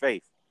use your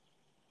faith.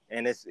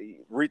 And it's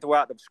read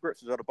throughout the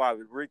scriptures of the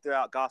Bible, read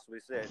throughout gospel.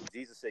 It said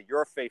Jesus said,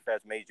 "Your faith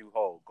has made you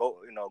whole.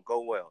 Go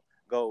well.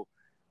 Go,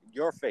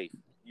 your faith."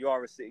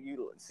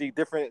 You see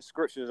different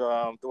scriptures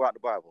throughout the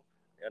Bible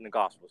and the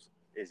gospels.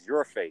 It's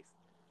your faith,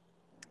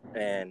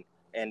 and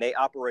they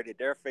operated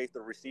their faith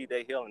to receive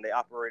their healing. They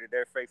operated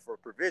their faith for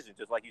provision,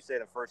 just like you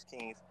said in First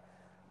Kings,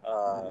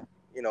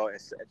 in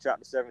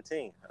chapter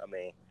 17. I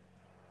mean,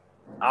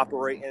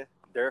 operating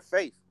their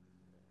faith,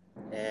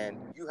 and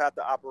you have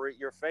to operate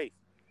your faith.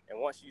 And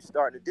once you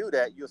start to do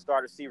that, you'll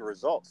start to see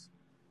results.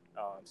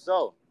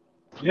 So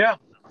yeah,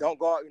 don't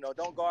go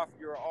off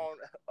your own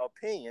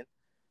opinion.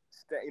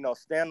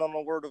 Stand on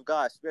the word of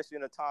God, especially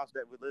in the times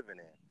that we're living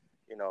in.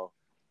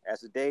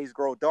 As the days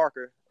grow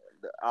darker,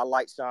 our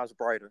light shines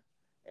brighter,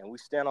 and we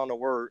stand on the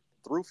word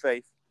through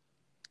faith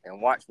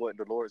and watch what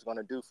the Lord is going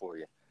to do for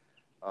you.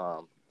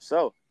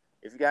 So,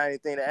 if you got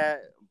anything to add,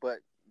 but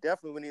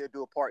definitely we need to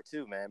do a part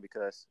two, man,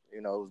 because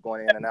it was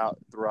going in and out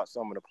throughout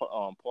some of the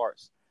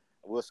parts.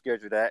 We'll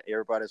schedule that.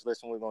 Everybody's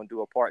listening. We're going to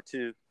do a part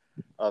two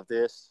of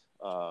this,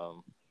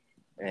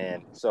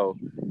 and so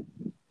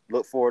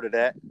look forward to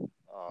that.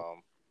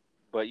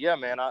 But yeah,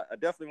 man, I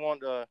definitely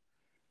want to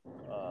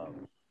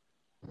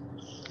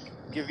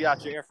give you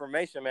out your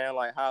information, man,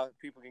 like how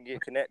people can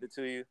get connected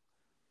to you.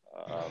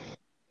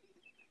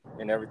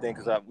 And everything,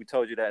 because we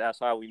told you that's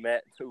how we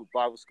met through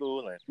Bible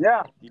school, and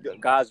yeah.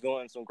 God's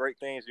doing some great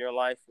things in your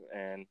life.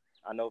 And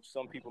I know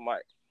some people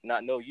might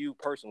not know you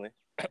personally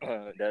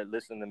that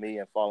listen to me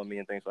and follow me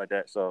and things like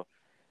that. So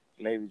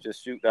maybe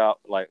just shoot out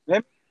like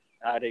Let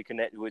how they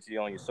connect with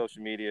you on your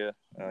social media,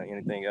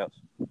 anything else.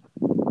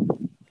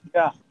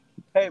 Yeah.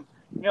 Hey,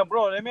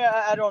 bro, let me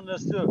add on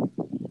this too.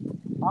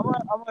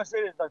 I'm gonna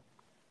say this, like,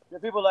 the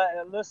people that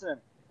are listening,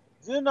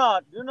 do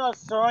not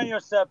surround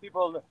yourself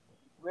people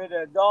with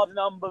doubt and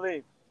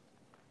unbelief.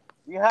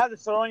 You have to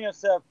surround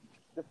yourself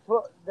the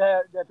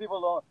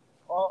people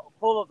are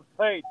full of the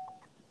faith,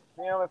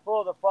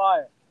 full of the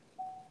fire.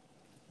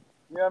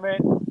 You know what I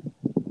mean?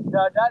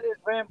 That is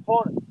very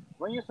important.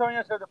 When you surround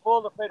yourself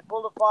full of the faith,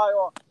 full of fire,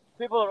 or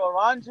people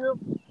around you,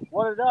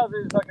 what it does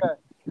is like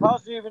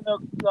causes you even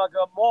like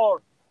a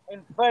more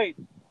in faith,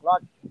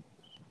 like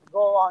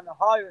go on a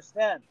higher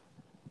stand.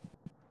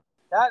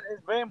 That is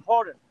very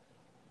important.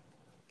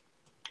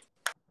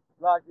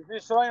 Like if you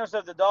surround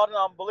yourself with doubt and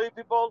unbelief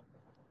people,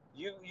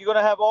 you're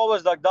gonna have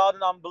always like doubt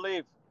and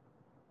unbelief.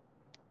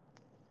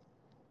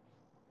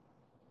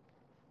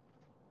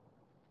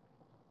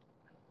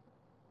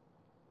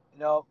 You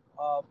know,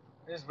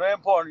 it's very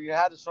important. You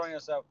have to surround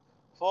yourself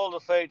full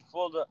of faith,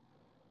 full of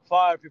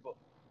fire people.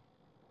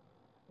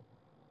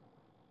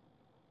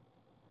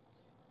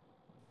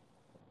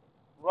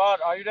 Rod,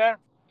 are you there?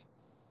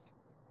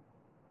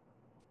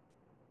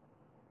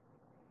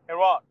 Hey,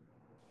 Rod,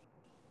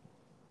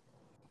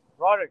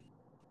 Roderick.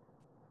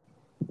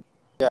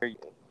 Yeah,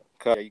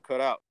 you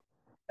cut out.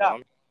 Yeah,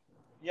 Um,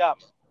 yeah.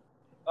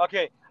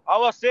 Okay, I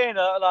was saying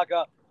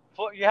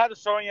you have to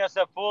surround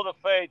yourself full of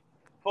faith,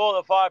 full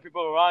of fire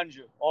people around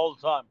you all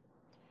the time.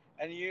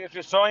 And if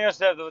you surround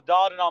yourself with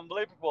doubt and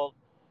unbelief people,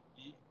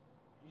 you,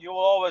 you will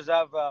always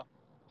have.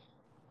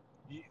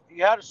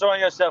 You have to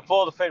surround yourself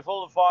full of faith,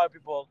 full of fire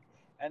people,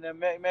 and then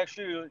make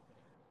sure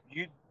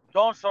you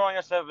don't surround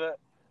yourself with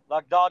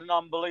like doubt and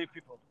unbelief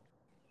people.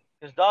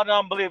 Because doubt and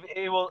unbelief,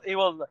 it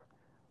will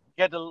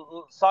get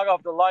the suck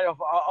off the light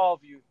of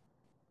you.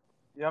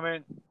 You know what I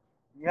mean?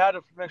 You have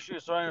to make sure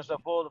you surround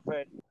yourself full of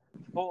faith,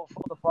 full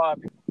of fire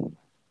people.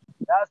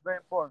 That's very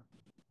important.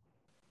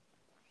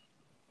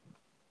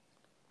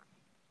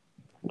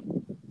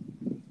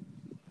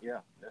 yeah,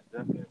 that's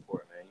definitely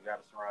important, man. You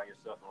got to surround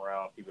yourself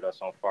around people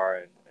that's on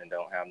fire and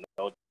don't have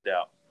no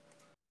doubt.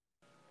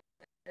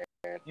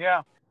 And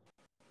Yeah.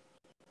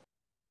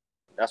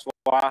 that's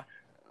why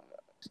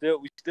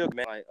we still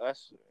man like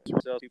us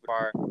ourselves people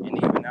are, and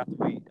even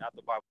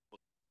after Bible,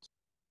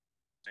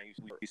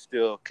 we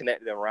still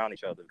connected around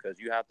each other because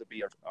you have to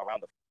be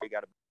around the you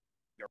got to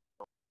be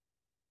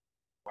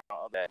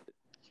around that,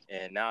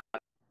 and now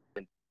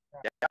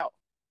doubt,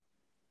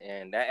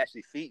 and that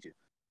actually feeds you.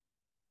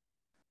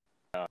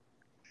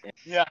 And,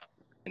 Yeah.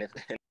 and it's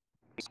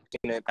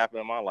seen it happen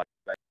in my life.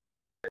 Like,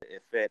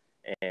 it fed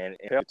and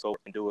helped so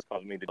and do what's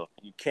supposed to me to do.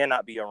 You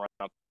cannot be around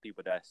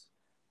people that's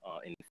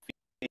in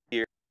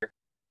fear,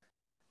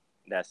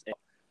 that's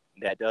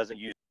that doesn't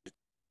use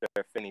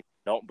their finny,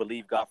 don't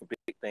believe God for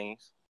big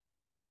things.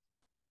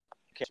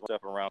 You can't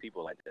yourself around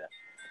people like that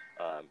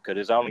because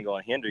it's only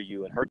going to hinder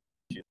you and hurt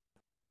you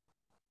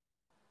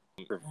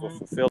for Mm-hmm.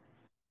 fulfilling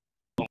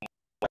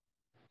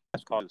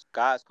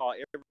God's called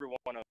every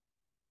one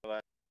of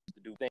us to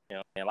do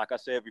things. And like I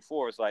said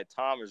before, it's like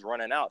time is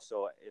running out.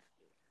 So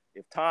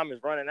if time is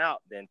running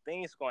out, then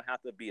things going to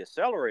have to be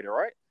accelerated,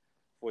 right,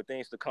 for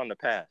things to come to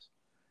pass.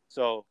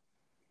 So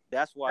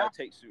that's why Yeah. it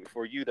takes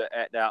for you to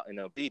act out in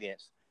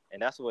obedience,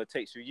 and that's what it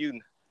takes for you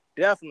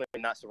definitely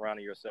not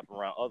surrounding yourself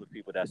around other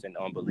people that's in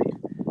unbelief.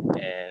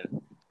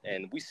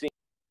 And we seen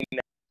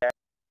that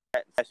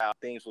that's how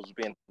things was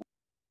being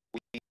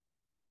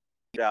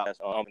weeded out as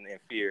in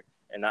fear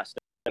and not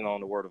standing on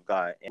the word of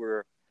God. And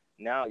we're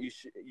now you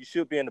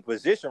should be in a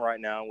position right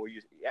now where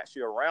you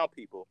actually around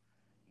people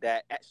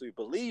that actually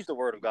believes the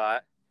word of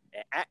God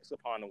and acts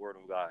upon the word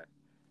of God.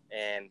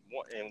 And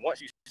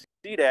once you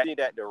see that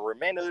the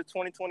remainder of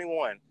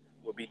 2021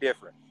 will be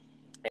different.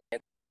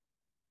 And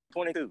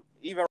 22,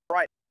 even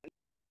right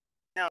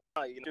now,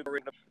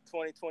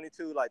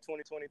 2022 like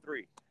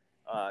 2023,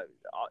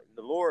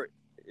 the Lord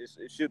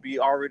it should be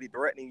already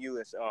directing you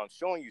and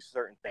showing you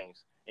certain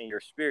things in your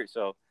spirit.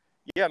 So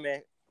yeah,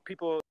 man,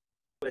 people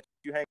that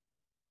you hang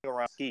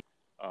around key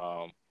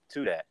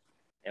to that.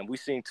 And we've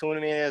seen too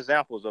many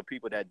examples of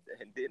people that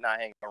did not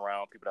hang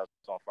around people that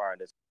was on fire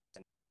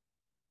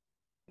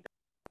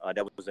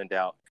that was in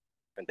doubt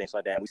and things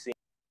like that. And we see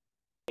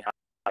how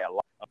a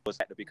lot was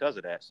because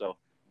of that. So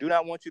do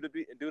not want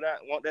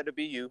that to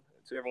be you.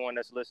 To everyone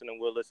that's listening,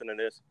 will listen to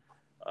this.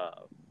 Uh,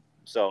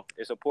 so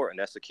it's important.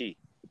 That's the key.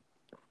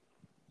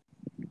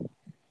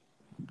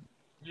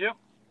 Yep.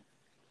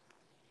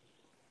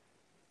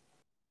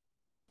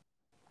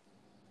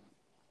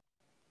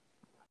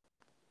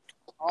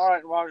 All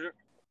right, Roger.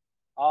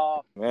 Uh,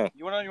 Man.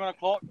 you wanna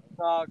close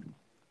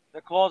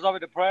up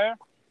with the prayer?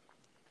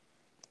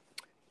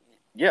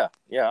 Yeah.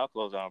 I'll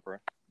close on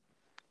prayer.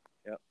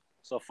 Yeah.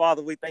 So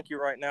Father, we thank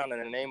you right now in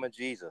the name of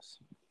Jesus.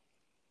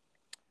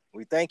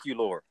 We thank you,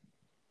 Lord,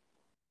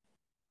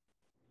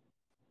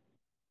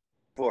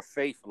 for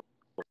faith.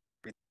 Lord.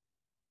 We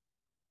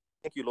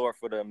thank you, Lord,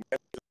 for the measure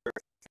of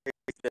faith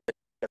that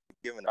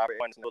you've given our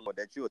Lord,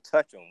 that you will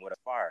touch them with a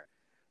fire,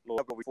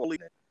 Lord. Before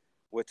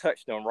will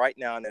touch them right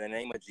now in the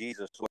name of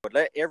Jesus. Lord,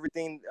 let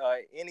everything,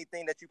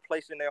 anything that you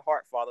place in their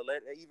heart, Father,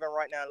 even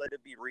right now, let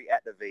it be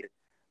reactivated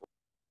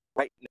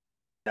right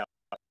now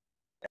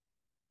in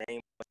the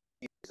name of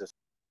Jesus.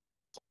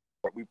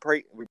 Lord, we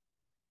break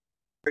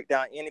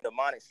down any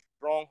demonic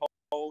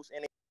strongholds,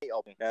 any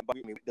open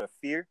the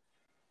fear,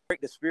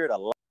 break the spirit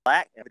of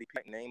lack, and the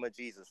name of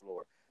Jesus,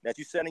 Lord. That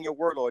you said in your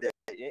word, Lord,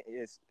 that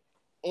is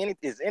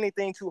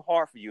anything too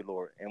hard for you,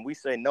 Lord? And we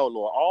say, no,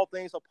 Lord, all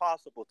things are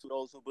possible to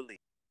those who believe.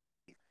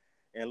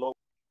 And Lord,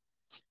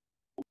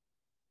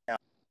 and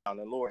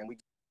Lord, and we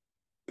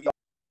give you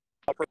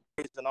all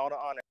praise and all the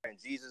honor in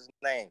Jesus'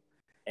 name.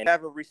 And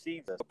never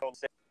received us.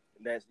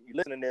 That you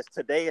listen to this,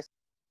 today is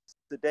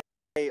the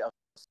day of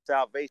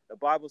salvation. The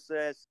Bible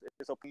says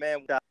it's a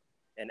man without,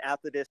 and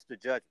after this, the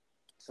judgment.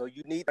 So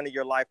you need to turn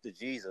your life to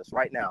Jesus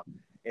right now.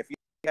 If you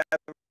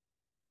haven't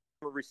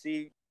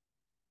received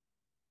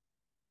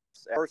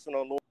a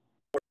personal Lord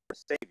and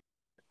Savior,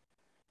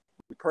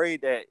 we pray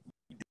that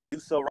you do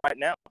so right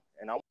now.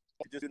 And I want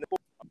you to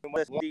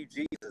just receive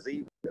Jesus.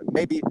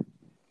 Maybe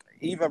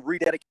even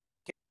rededicate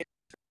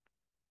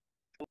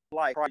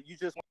life. You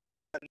just want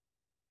to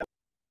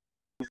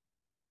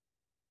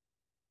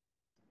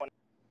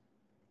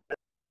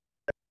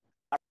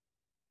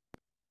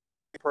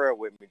prayer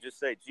with me. Just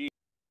say, Jesus.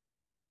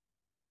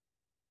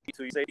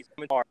 So you say,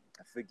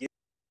 forgive.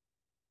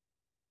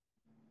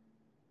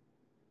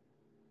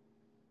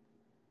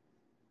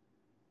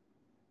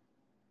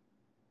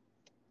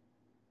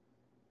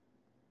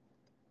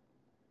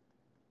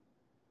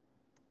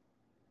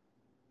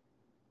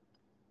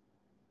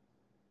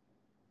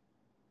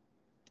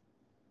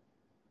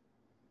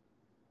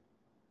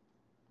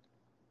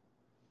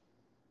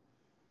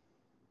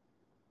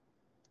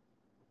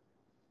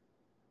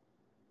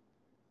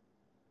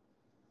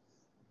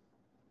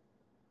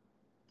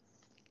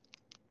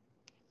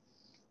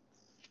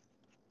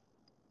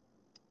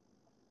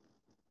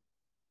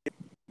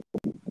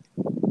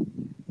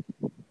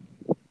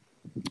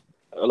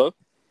 Hello?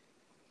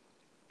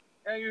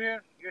 Yeah, you're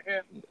here. You're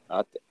here.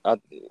 I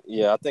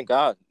think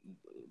I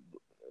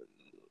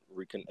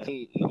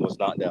was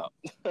knocked out.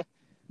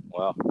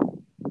 Wow.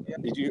 Yeah.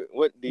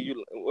 What did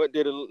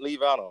it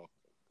leave out on?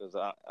 Because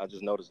I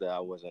just noticed that I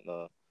wasn't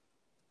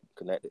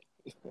connected.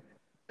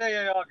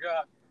 Yeah, all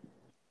good.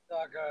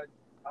 All good.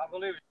 I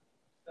believe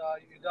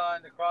you died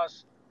in the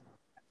cross.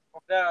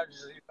 From there,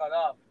 just you cut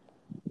off.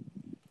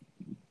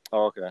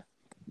 Oh, okay.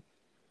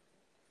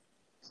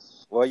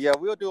 Well, yeah,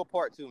 we'll do a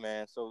part 2,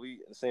 man. So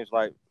it seems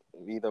like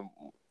either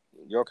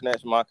your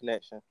connection, my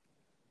connection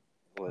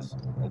was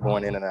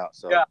going in and out.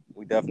 So Yeah.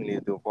 we definitely need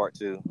to do a part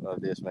 2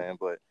 of this, man.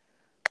 But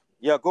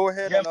yeah, go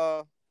ahead and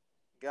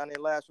got any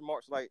last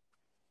remarks, like,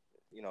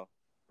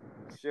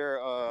 share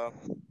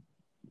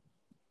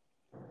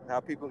how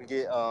people can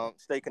get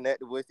stay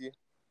connected with you.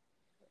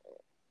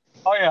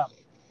 Oh yeah.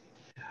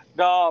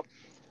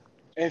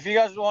 If you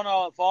guys want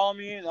to follow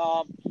me,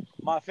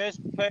 my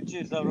Facebook page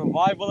is the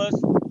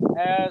Revivalist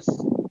as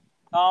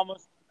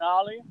Thomas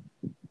Turnalı,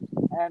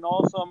 and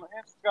also my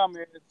Instagram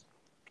is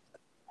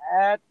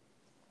at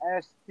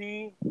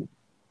st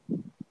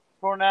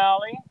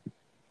Turnalı.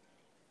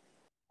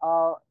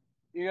 Uh,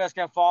 you guys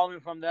can follow me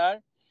from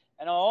there.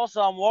 And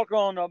also, I'm working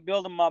on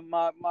building my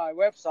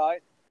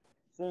website.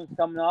 Soon it's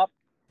coming up.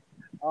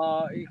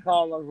 It's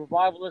called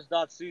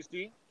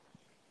revivalist.cc.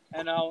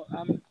 And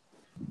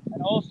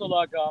and also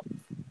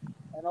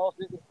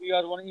if you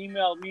guys want to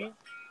email me,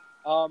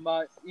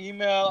 my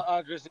email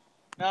address is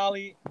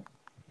Nally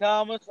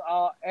Thomas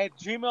at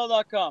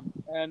gmail.com.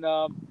 And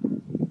I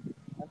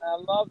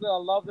love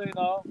to hear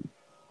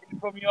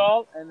from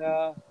y'all. And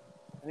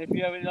if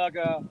you have any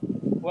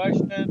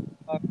question,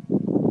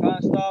 kind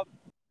of stuff,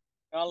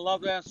 I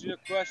love to answer your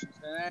questions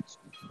and answer.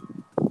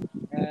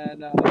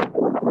 And I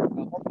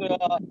hope to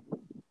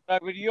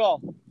connect with you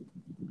all.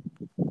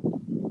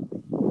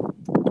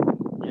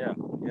 Yeah,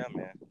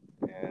 man.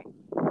 And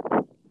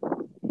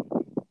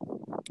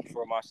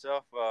for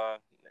myself,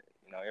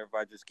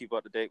 everybody just keep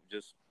up to date with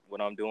just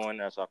what I'm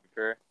doing as I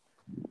prepare.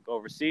 Go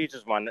overseas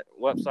is my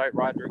website,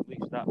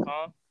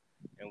 roderickleach.com,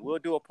 and we'll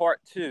do a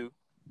part 2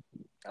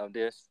 of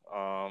this.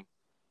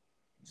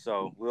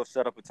 So we'll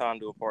set up a time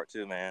to do a part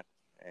 2, man,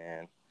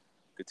 and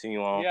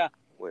continue on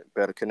with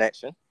better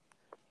connection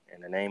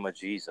in the name of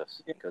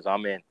Jesus. Because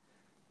I'm in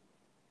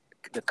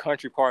the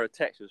country part of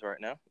Texas right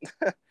now,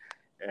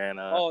 and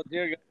Oh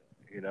dear God.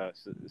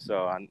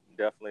 so I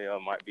definitely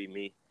might be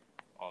me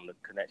on the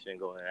connection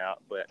going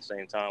out, but at the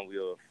same time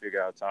we'll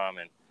figure out time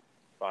and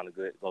find a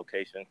good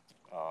location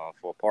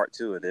for part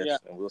 2 of this,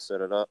 and we'll set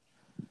it up.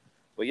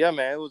 But yeah,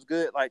 man, it was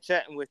good like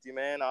chatting with you,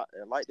 man. I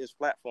like this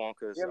platform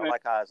because I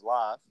like how it's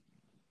live,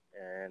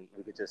 and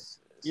we could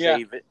just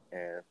save it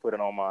and put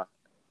it on a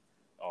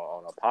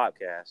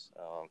podcast.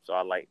 So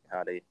I like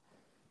how they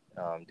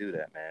do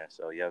that, man.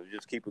 So yeah, we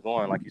just keep it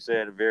going. Like you said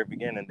at the very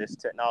beginning, this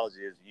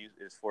technology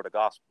is for the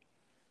gospel.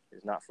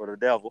 It's not for the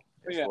devil.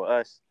 It's for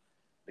us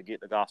to get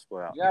the gospel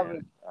out,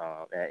 man.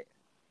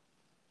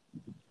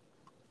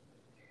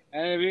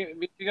 And we're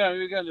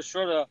gonna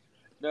destroy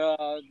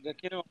the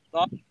kingdom of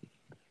God.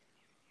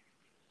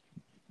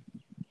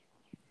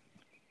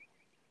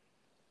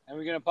 and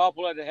we're gonna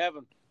populate the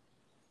heaven.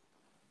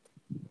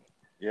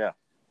 Yeah.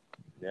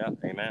 Yeah.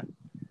 Amen.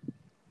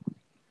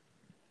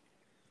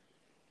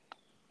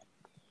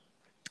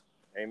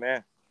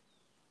 Amen.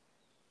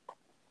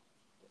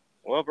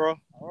 Well, bro,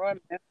 All right,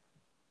 man.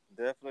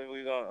 definitely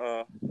we're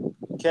gonna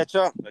catch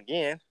up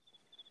again.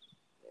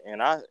 And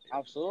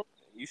Absolutely.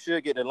 you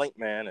should get the link,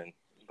 man,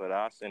 but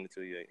I'll send it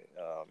to you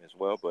as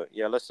well. But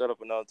yeah, let's set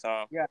up another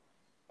time. Yeah.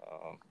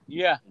 Um,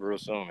 Yeah. real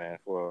soon, man,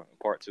 for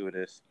part 2 of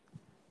this.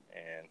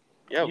 And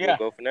yeah, we'll Yeah.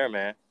 go from there,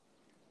 man.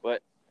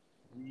 But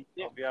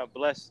Yeah. hope you have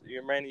blessed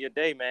your remainder of your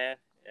day, man.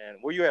 And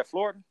where you at,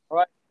 Florida? All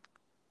right.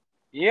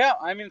 Yeah,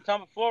 I'm in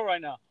Tampa, Florida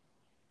right now.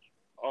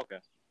 Okay.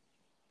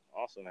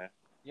 Awesome, man.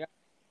 Yeah.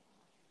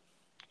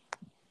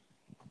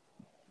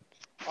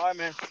 All right,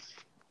 man.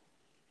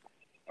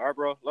 All right,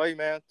 bro. Love you,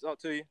 man. Talk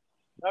to you.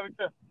 Love you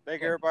too.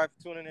 Thank Okay. everybody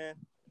for tuning in,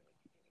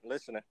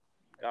 listening.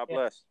 God Yeah.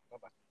 bless.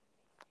 Bye-bye.